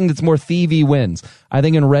experience. Anything that's more thievy wins. I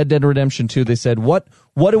think in Red Dead Redemption 2, they said, what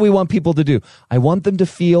do we want people to do? I want them to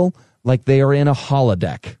feel like they are in a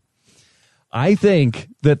holodeck. I think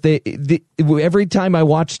that every time I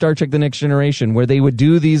watch Star Trek The Next Generation, where they would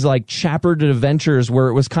do these like chaptered adventures where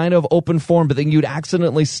it was kind of open form, but then you'd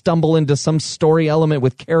accidentally stumble into some story element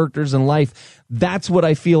with characters and life. That's what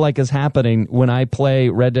I feel like is happening when I play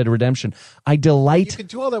Red Dead Redemption. I delight. You could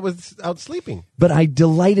do all that without sleeping. But I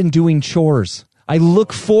delight in doing chores. I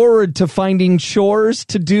look forward to finding chores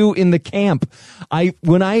to do in the camp. The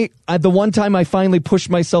one time I finally pushed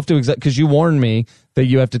myself to because you warned me that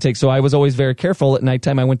you have to take. So I was always very careful at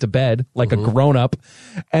nighttime. I went to bed like a grown up.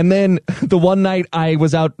 And then the one night I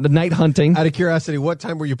was out night hunting. Out of curiosity, what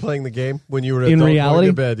time were you playing the game when you were in reality?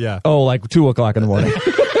 Going to bed? Yeah. Oh, like 2:00 in the morning.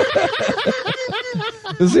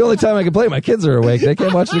 This is the only time I can play. My kids are awake. They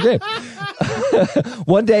can't watch the game.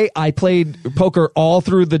 One day I played poker all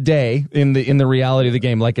through the day in the reality of the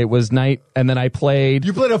game. Like it was night, and then I played.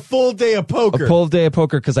 You played a full day of poker. A full day of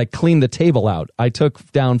poker because I cleaned the table out. I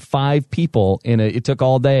took down 5 people it took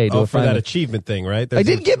all day to for that achievement thing, right? I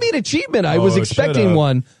didn't give me an achievement. I was expecting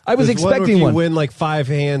one. I was expecting one. You win like 5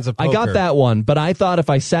 hands of poker. I got that one, but I thought if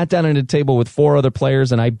I sat down at a table with 4 other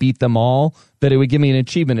players and I beat them all, that it would give me an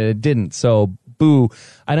achievement, and it didn't. So. Boo.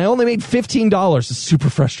 And I only made $15. It's super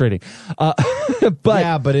frustrating.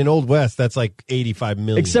 But in Old West, that's like $85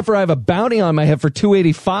 million. Except for I have a bounty on my head for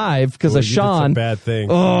 $285 because of Sean. Did some bad thing.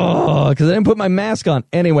 Oh, because I didn't put my mask on.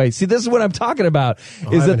 Anyway, see, this is what I'm talking about.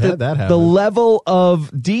 Is that the level of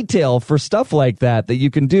detail for stuff like that you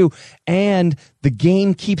can do, and the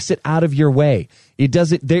game keeps it out of your way. It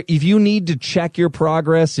doesn't. If you need to check your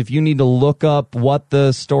progress, if you need to look up what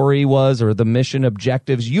the story was or the mission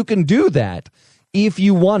objectives, you can do that if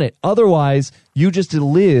you want it. Otherwise, you just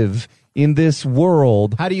live in this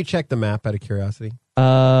world. How do you check the map out of curiosity?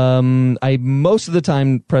 I most of the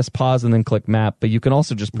time press pause and then click map, but you can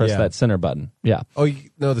also just press that center button. Yeah. Oh,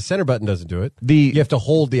 no, the center button doesn't do it. You have to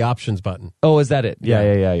hold the options button. Oh, is that it?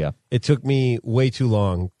 Yeah. It took me way too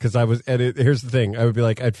long because I was, here's the thing. I would be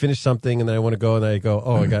like, I'd finish something and then I want to go and I go,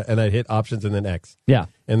 oh, and I'd hit options and then X. Yeah.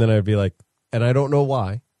 And then I'd be like, and I don't know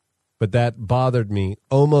why, but that bothered me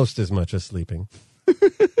almost as much as sleeping.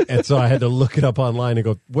 And so I had to look it up online and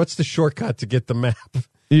go, what's the shortcut to get the map?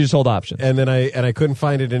 You just hold options. And then I couldn't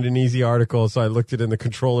find it in an easy article, so I looked it in the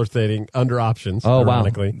controller thing under options,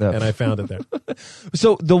 ironically, and I found it there.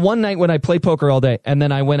 So the one night when I played poker all day, and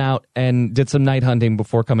then I went out and did some night hunting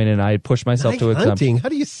before coming in, I had pushed myself to night hunting? How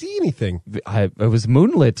do you see anything? It was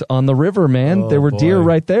moonlit on the river, man. There were deer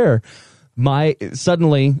right there.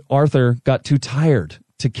 Suddenly, Arthur got too tired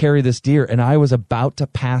to carry this deer, and I was about to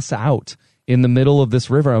pass out in the middle of this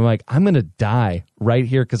river. I'm like, I'm going to die right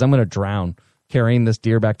here because I'm going to drown carrying this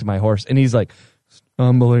deer back to my horse. And he's like,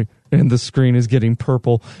 stumbling, and the screen is getting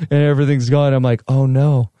purple and everything's gone. I'm like, oh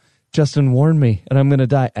no, Justin warned me and I'm going to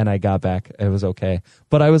die. And I got back. It was okay.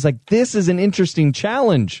 But I was like, this is an interesting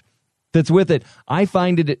challenge that's with it. I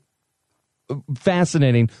find it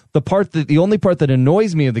fascinating. The only part that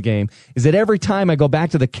annoys me of the game is that every time I go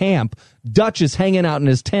back to the camp, Dutch is hanging out in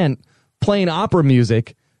his tent playing opera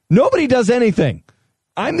music. Nobody does anything.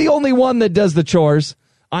 I'm the only one that does the chores.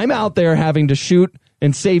 I'm out there having to shoot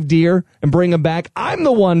and save deer and bring them back. I'm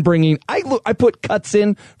the one bringing. I put cuts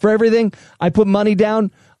in for everything. I put money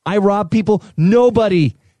down. I rob people.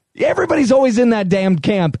 Everybody's always in that damned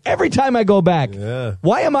camp every time I go back. Yeah.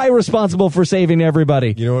 Why am I responsible for saving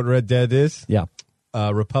everybody? You know what Red Dead is? Yeah.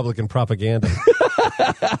 Republican propaganda.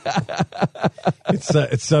 It's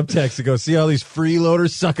subtext to go see all these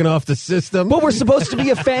freeloaders sucking off the system. But we're supposed to be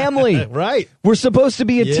a family. Right. We're supposed to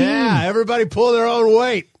be a team. Yeah, everybody pull their own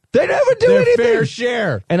weight. They never do anything. Fair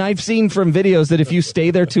share. And I've seen from videos that if you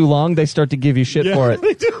stay there too long, they start to give you shit for it.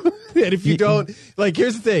 They do. And if you don't,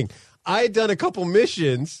 here's the thing. I had done a couple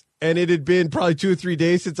missions, and it had been probably 2 or 3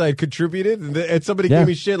 days since I had contributed, and somebody gave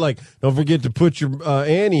me shit like, don't forget to put your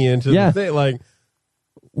Annie into the thing. Like,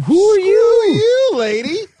 who are you,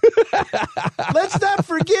 lady? Let's not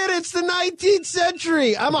forget it's the 19th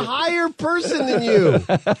century. I'm a higher person than you.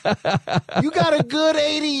 You got a good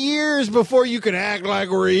 80 years before you can act like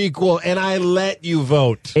we're equal, and I let you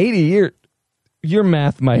vote. 80 years? Your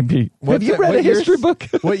math might be. Have you read a history book?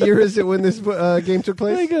 What year is it when this game took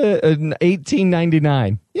place? Like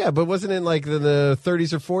 1899. Yeah, but wasn't it like the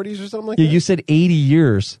 30s or 40s or something like that? You said 80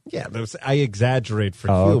 years. Yeah, I exaggerate for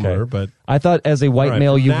humor, but I thought as a white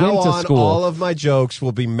male you went to school. All of my jokes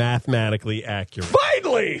will be mathematically accurate.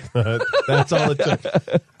 Finally! That's all it took.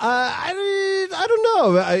 I don't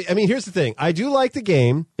know. I mean, here's the thing. I do like the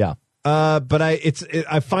game. Yeah. But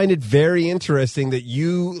I find it very interesting that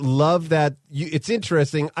you love that. It's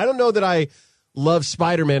interesting. I don't know that I love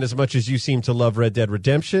Spider-Man as much as you seem to love Red Dead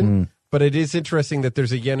Redemption, but it is interesting that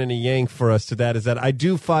there's a yin and a yang for us to that. Is that I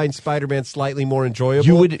do find Spider-Man slightly more enjoyable.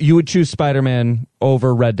 You would choose Spider-Man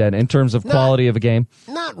over Red Dead in terms of quality of a game?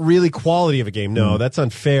 Not really quality of a game. No, that's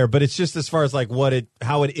unfair. But it's just as far as like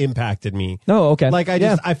how it impacted me. No, okay. Like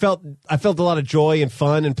I felt a lot of joy and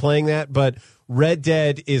fun in playing that, but Red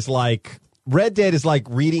Dead is like Red Dead is like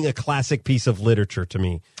reading a classic piece of literature to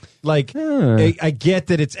me. Like, I get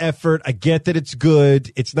that it's effort. I get that it's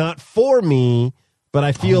good. It's not for me, but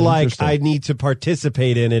I feel like I need to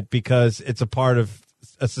participate in it because it's a part of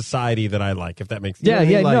a society that I like, if that makes sense.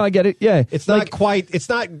 I get it. Yeah. It's not quite, it's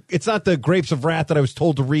not the Grapes of Wrath that I was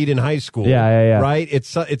told to read in high school. Yeah. Right? It's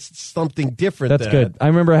something different. That's good. I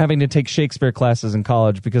remember having to take Shakespeare classes in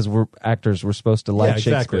college because actors were supposed to like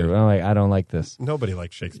Shakespeare. I'm like, I don't like this. Nobody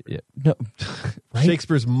likes Shakespeare. No. Right?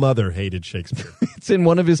 Shakespeare's mother hated Shakespeare. It's in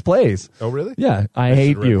one of his plays. Oh, really? Yeah. I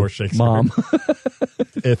hate you, Mom.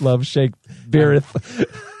 Love Shakespeare.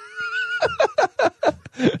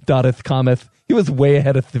 Dotteth cometh. He was way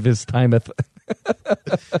ahead of his timeth.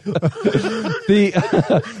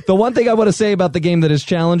 The one thing I want to say about the game that is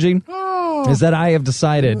challenging is that I have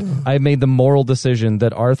decided, I made the moral decision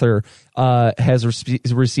that Arthur has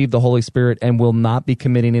received the Holy Spirit and will not be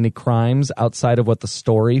committing any crimes outside of what the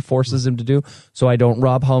story forces him to do. So I don't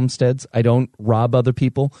rob homesteads. I don't rob other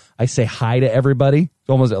people. I say hi to everybody.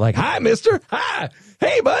 Almost like, hi, mister. Hi.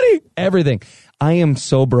 Hey, buddy. Everything. I am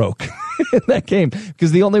so broke in that game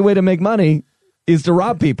because the only way to make money is to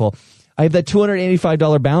rob people. I have that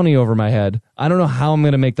 $285 bounty over my head. I don't know how I'm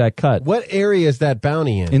going to make that cut. What area is that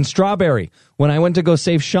bounty in? In Strawberry. When I went to go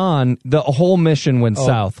save Sean, the whole mission went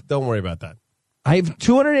south. Don't worry about that. I have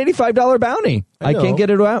 $285 bounty. I can't get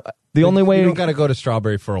it out. The only way... You don't got to go to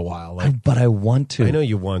Strawberry for a while. But I want to. I know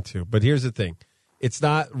you want to. But here's the thing. It's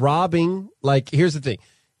not robbing. Like, here's the thing.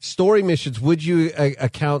 Story missions, would you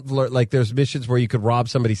account, like there's missions where you could rob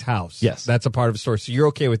somebody's house? Yes. That's a part of a story. So you're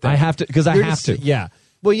okay with that? I have to, because I have to. Yeah.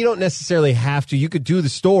 Well, you don't necessarily have to. You could do the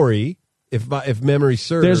story if memory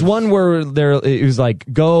serves. There's one where it was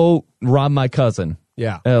like, go rob my cousin.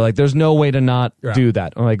 Yeah. Like there's no way to not do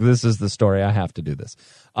that. I'm like, this is the story. I have to do this.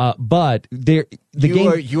 But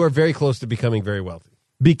you are very close to becoming very wealthy.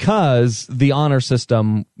 Because the honor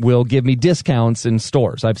system will give me discounts in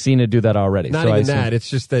stores. I've seen it do that already. Not even that.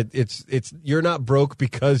 It's just that it's you're not broke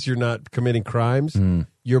because you're not committing crimes.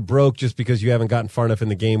 You're broke just because you haven't gotten far enough in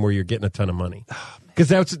the game where you're getting a ton of money. Because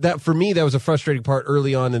that for me, that was a frustrating part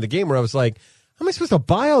early on in the game where I was like, how am I supposed to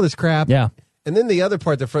buy all this crap? Yeah. And then the other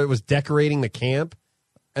part that was decorating the camp.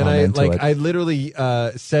 And I literally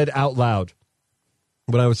said out loud,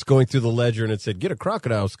 when I was going through the ledger and it said, get a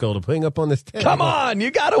crocodile skull to hang up on this tent. Come on,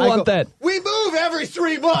 you got to want that. We move every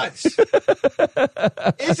 3 months.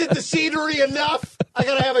 Isn't the scenery enough? I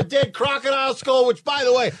got to have a dead crocodile skull, which, by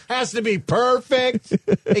the way, has to be perfect.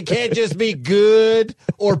 It can't just be good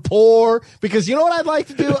or poor. Because you know what I'd like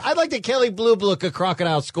to do? I'd like to Kelly Blue Book a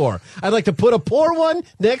crocodile score. I'd like to put a poor one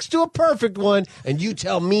next to a perfect one, and you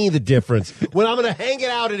tell me the difference. When I'm going to hang it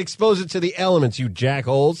out and expose it to the elements, you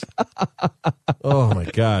jackholes. Oh, my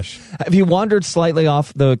gosh. Have you wandered slightly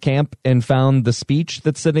off the camp and found the speech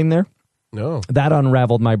that's sitting there? No. That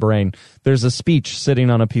unraveled my brain. There's a speech sitting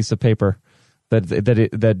on a piece of paper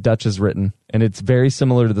that Dutch has written, and it's very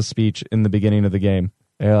similar to the speech in the beginning of the game.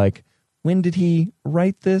 They're like, when did he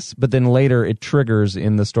write this? But then later it triggers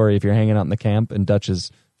in the story. If you're hanging out in the camp and Dutch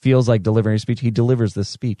feels like delivering a speech, he delivers this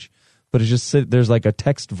speech. But it's just there's like a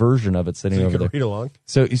text version of it sitting over there. Read along.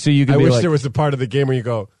 So you can. I wish there was a part of the game where you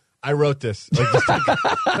go, I wrote this.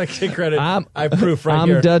 Like, take credit. I have proof right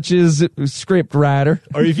here. I'm Dutch's script writer.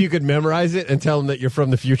 Or if you could memorize it and tell them that you're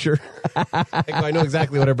from the future. I know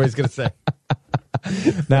exactly what everybody's going to say.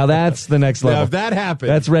 Now that's the next level. Now, if that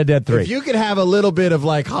happened, that's Red Dead 3. If you could have a little bit of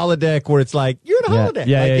like holodeck where it's like, you're in a holodeck.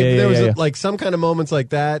 If there was like some kind of moments like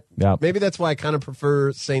that, maybe that's why I kind of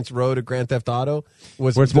prefer Saints Row to Grand Theft Auto.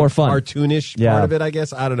 Where it's more fun. Cartoonish part of it, I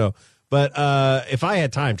guess. I don't know. But if I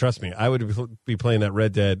had time, trust me, I would be playing that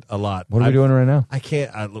Red Dead a lot. What are we doing right now? I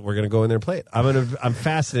can't. We're going to go in there and play it. I'm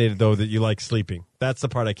fascinated, though, that you like sleeping. That's the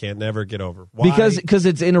part I can't never get over. Why? Because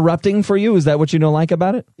it's interrupting for you? Is that what you don't like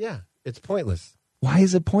about it? Yeah, it's pointless. Why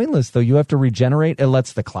is it pointless, though? You have to regenerate. It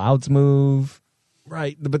lets the clouds move.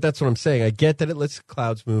 Right, but that's what I'm saying. I get that it lets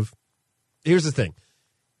clouds move. Here's the thing.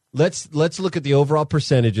 Let's look at the overall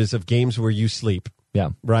percentages of games where you sleep.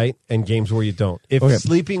 Yeah. Right? And games where you don't. If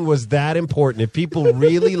sleeping was that important, if people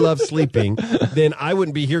really love sleeping, then I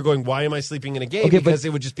wouldn't be here going, why am I sleeping in a game? Because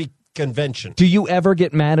it would just be convention. Do you ever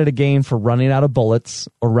get mad at a game for running out of bullets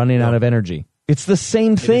or running out of energy? It's the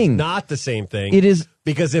same thing. It is not the same thing. It is.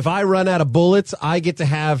 Because if I run out of bullets, I get to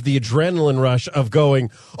have the adrenaline rush of going,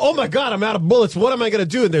 oh my God, I'm out of bullets. What am I going to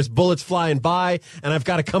do? And there's bullets flying by, and I've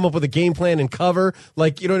got to come up with a game plan and cover.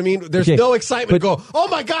 Like, you know what I mean? There's no excitement to go, oh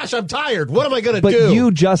my gosh, I'm tired. What am I going to do? But you,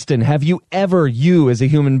 Justin, have you ever, as a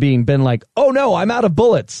human being, been like, oh no, I'm out of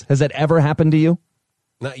bullets? Has that ever happened to you?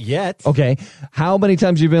 Not yet. Okay. How many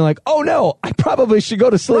times have you been like, oh no, I probably should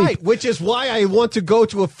go to sleep? Right, which is why I want to go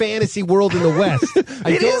to a fantasy world in the West.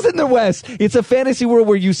 It is in the West. It's a fantasy world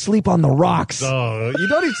where you sleep on the rocks. Oh, you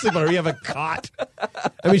don't even sleep on it. You have a cot.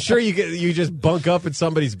 I mean, sure, you just bunk up in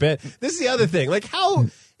somebody's bed. This is the other thing. Like, how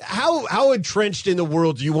entrenched in the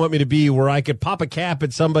world do you want me to be where I could pop a cap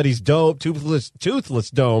at somebody's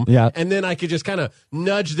toothless dome, and then I could just kind of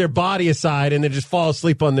nudge their body aside and then just fall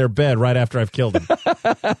asleep on their bed right after I've killed them?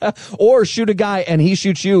 Or shoot a guy and he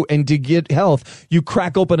shoots you, and to get health, you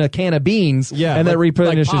crack open a can of beans, and that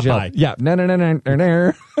replenishes you. Yeah.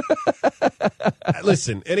 No.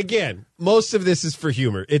 Listen, and again, most of this is for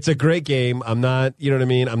humor. It's a great game. I'm not, you know what I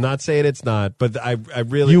mean? I'm not saying it's not, but I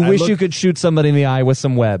really... You wish you could shoot somebody in the eye with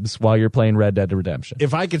some webs while you're playing Red Dead Redemption.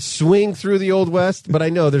 If I could swing through the Old West, but I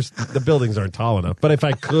know the buildings aren't tall enough. But if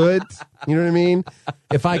I could, you know what I mean?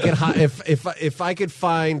 If I could, if I could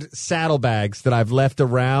find saddlebags that I've left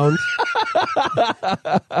around,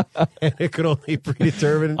 and it could only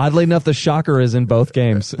predetermine. Oddly enough, the shocker is in both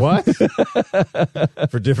games. What?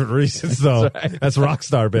 For different reasons, though. That's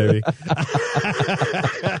Rockstar, baby.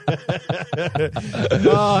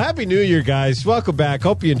 Oh, Happy New Year, guys. Welcome back.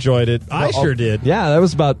 Hope you enjoyed it. I sure did. Yeah, that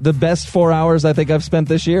was about the best 4 hours I think I've spent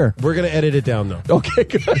this year. We're going to edit it down, though. Okay,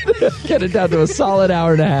 good. Get it down to a solid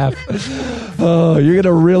hour and a half. Oh, you're going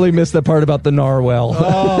to really miss the part about the narwhal.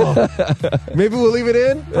 Oh. Maybe we'll leave it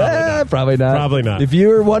in? Probably not. Probably not. If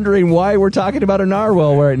you're wondering why we're talking about a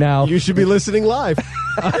narwhal right now, you should be listening live. Go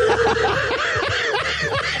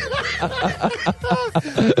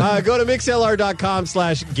to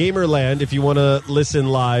mixlr.com/gamerland if you want to listen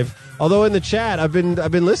live. Although in the chat, I've been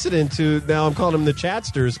listening to, now I'm calling them the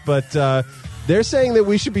chatsters, but they're saying that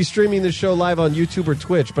we should be streaming the show live on YouTube or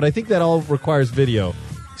Twitch, but I think that all requires video.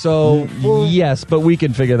 So yes, but we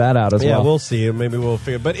can figure that out as well. Yeah, we'll see. Maybe we'll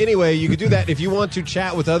figure. But anyway, you can do that if you want to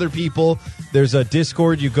chat with other people. There's a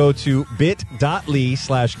Discord. You go to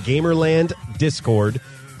bit.ly/GamerlandDiscord,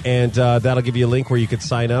 and that'll give you a link where you could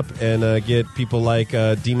sign up and get people like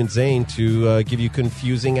Demon Zane to give you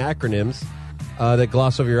confusing acronyms that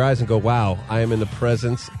gloss over your eyes and go, wow, I am in the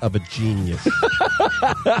presence of a genius.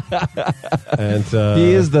 And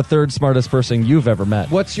he is the third smartest person you've ever met.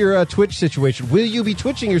 What's your Twitch situation? Will you be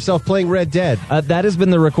twitching yourself playing Red Dead? That has been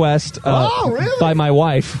the request by my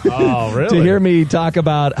wife. Oh, really? To hear me talk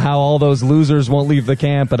about how all those losers won't leave the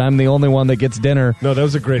camp and I'm the only one that gets dinner. No, that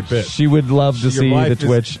was a great bit. She would love to see the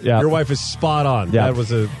Twitch. Your wife is spot on. Yeah.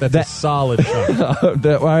 That's a solid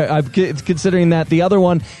show. I'm considering that. The other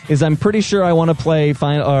one is I'm pretty sure I want to play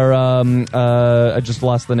I just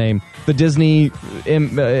lost the name. The Disney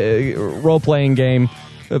role-playing game.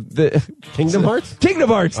 Kingdom Hearts? Kingdom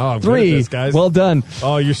Hearts Oh, I'm 3. good at this, guys. Well done.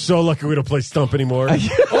 Oh, you're so lucky we don't play Stump anymore.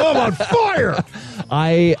 Oh, I'm on fire!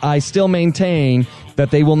 I still maintain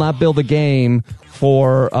that they will not build a game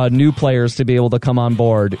for new players to be able to come on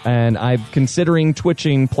board, and I'm considering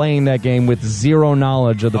playing that game with zero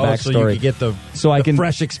knowledge of the backstory. So you can get the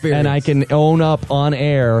fresh experience, and I can own up on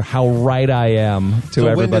air how right I am to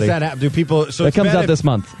everybody. When does that happen? Do people? So it comes out this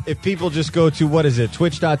month. If people just go to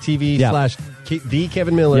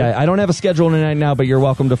twitch.tv/TheKevinMiller. Yeah, I don't have a schedule right now, but you're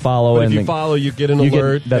welcome to follow. But if you follow, you get an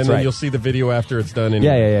alert, and then you'll see the video after it's done.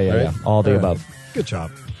 Anyway, Yeah. All the above. Good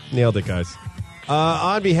job. Nailed it, guys.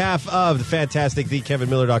 On behalf of the fantastic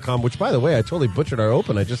TheKevinMiller.com, which, by the way, I totally butchered our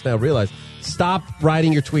open. I just now realized. Stop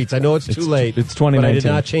writing your tweets. I know it's too late. It's 2019. But I did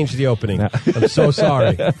not change the opening. I'm so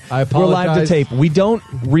sorry. I apologize. We're live to tape. We don't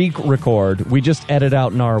re-record. We just edit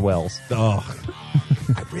out narwhals. Oh.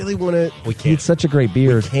 I really want to. We can't. It's such a great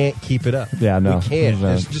beard. We can't keep it up. Yeah, no. We can't.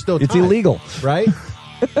 There's just no time. It's illegal. Right?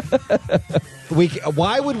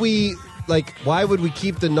 Why would we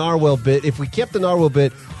keep the narwhal bit? If we kept the narwhal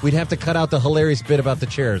bit, we'd have to cut out the hilarious bit about the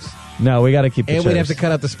chairs. No, we got to keep the chairs. And we'd have to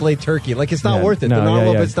cut out the splayed turkey. Like, it's not worth it. The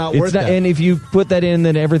narwhal bit's not worth it. And if you put that in,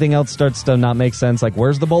 then everything else starts to not make sense. Like,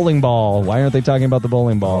 where's the bowling ball? Why aren't they talking about the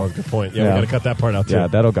bowling ball? Oh, good point. Yeah, we got to cut that part out, too. Yeah,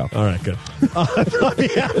 that'll go. All right, good. On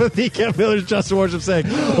behalf of the Kevin Miller's Justin Worship saying,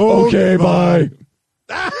 okay, bye.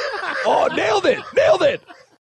 Oh, nailed it.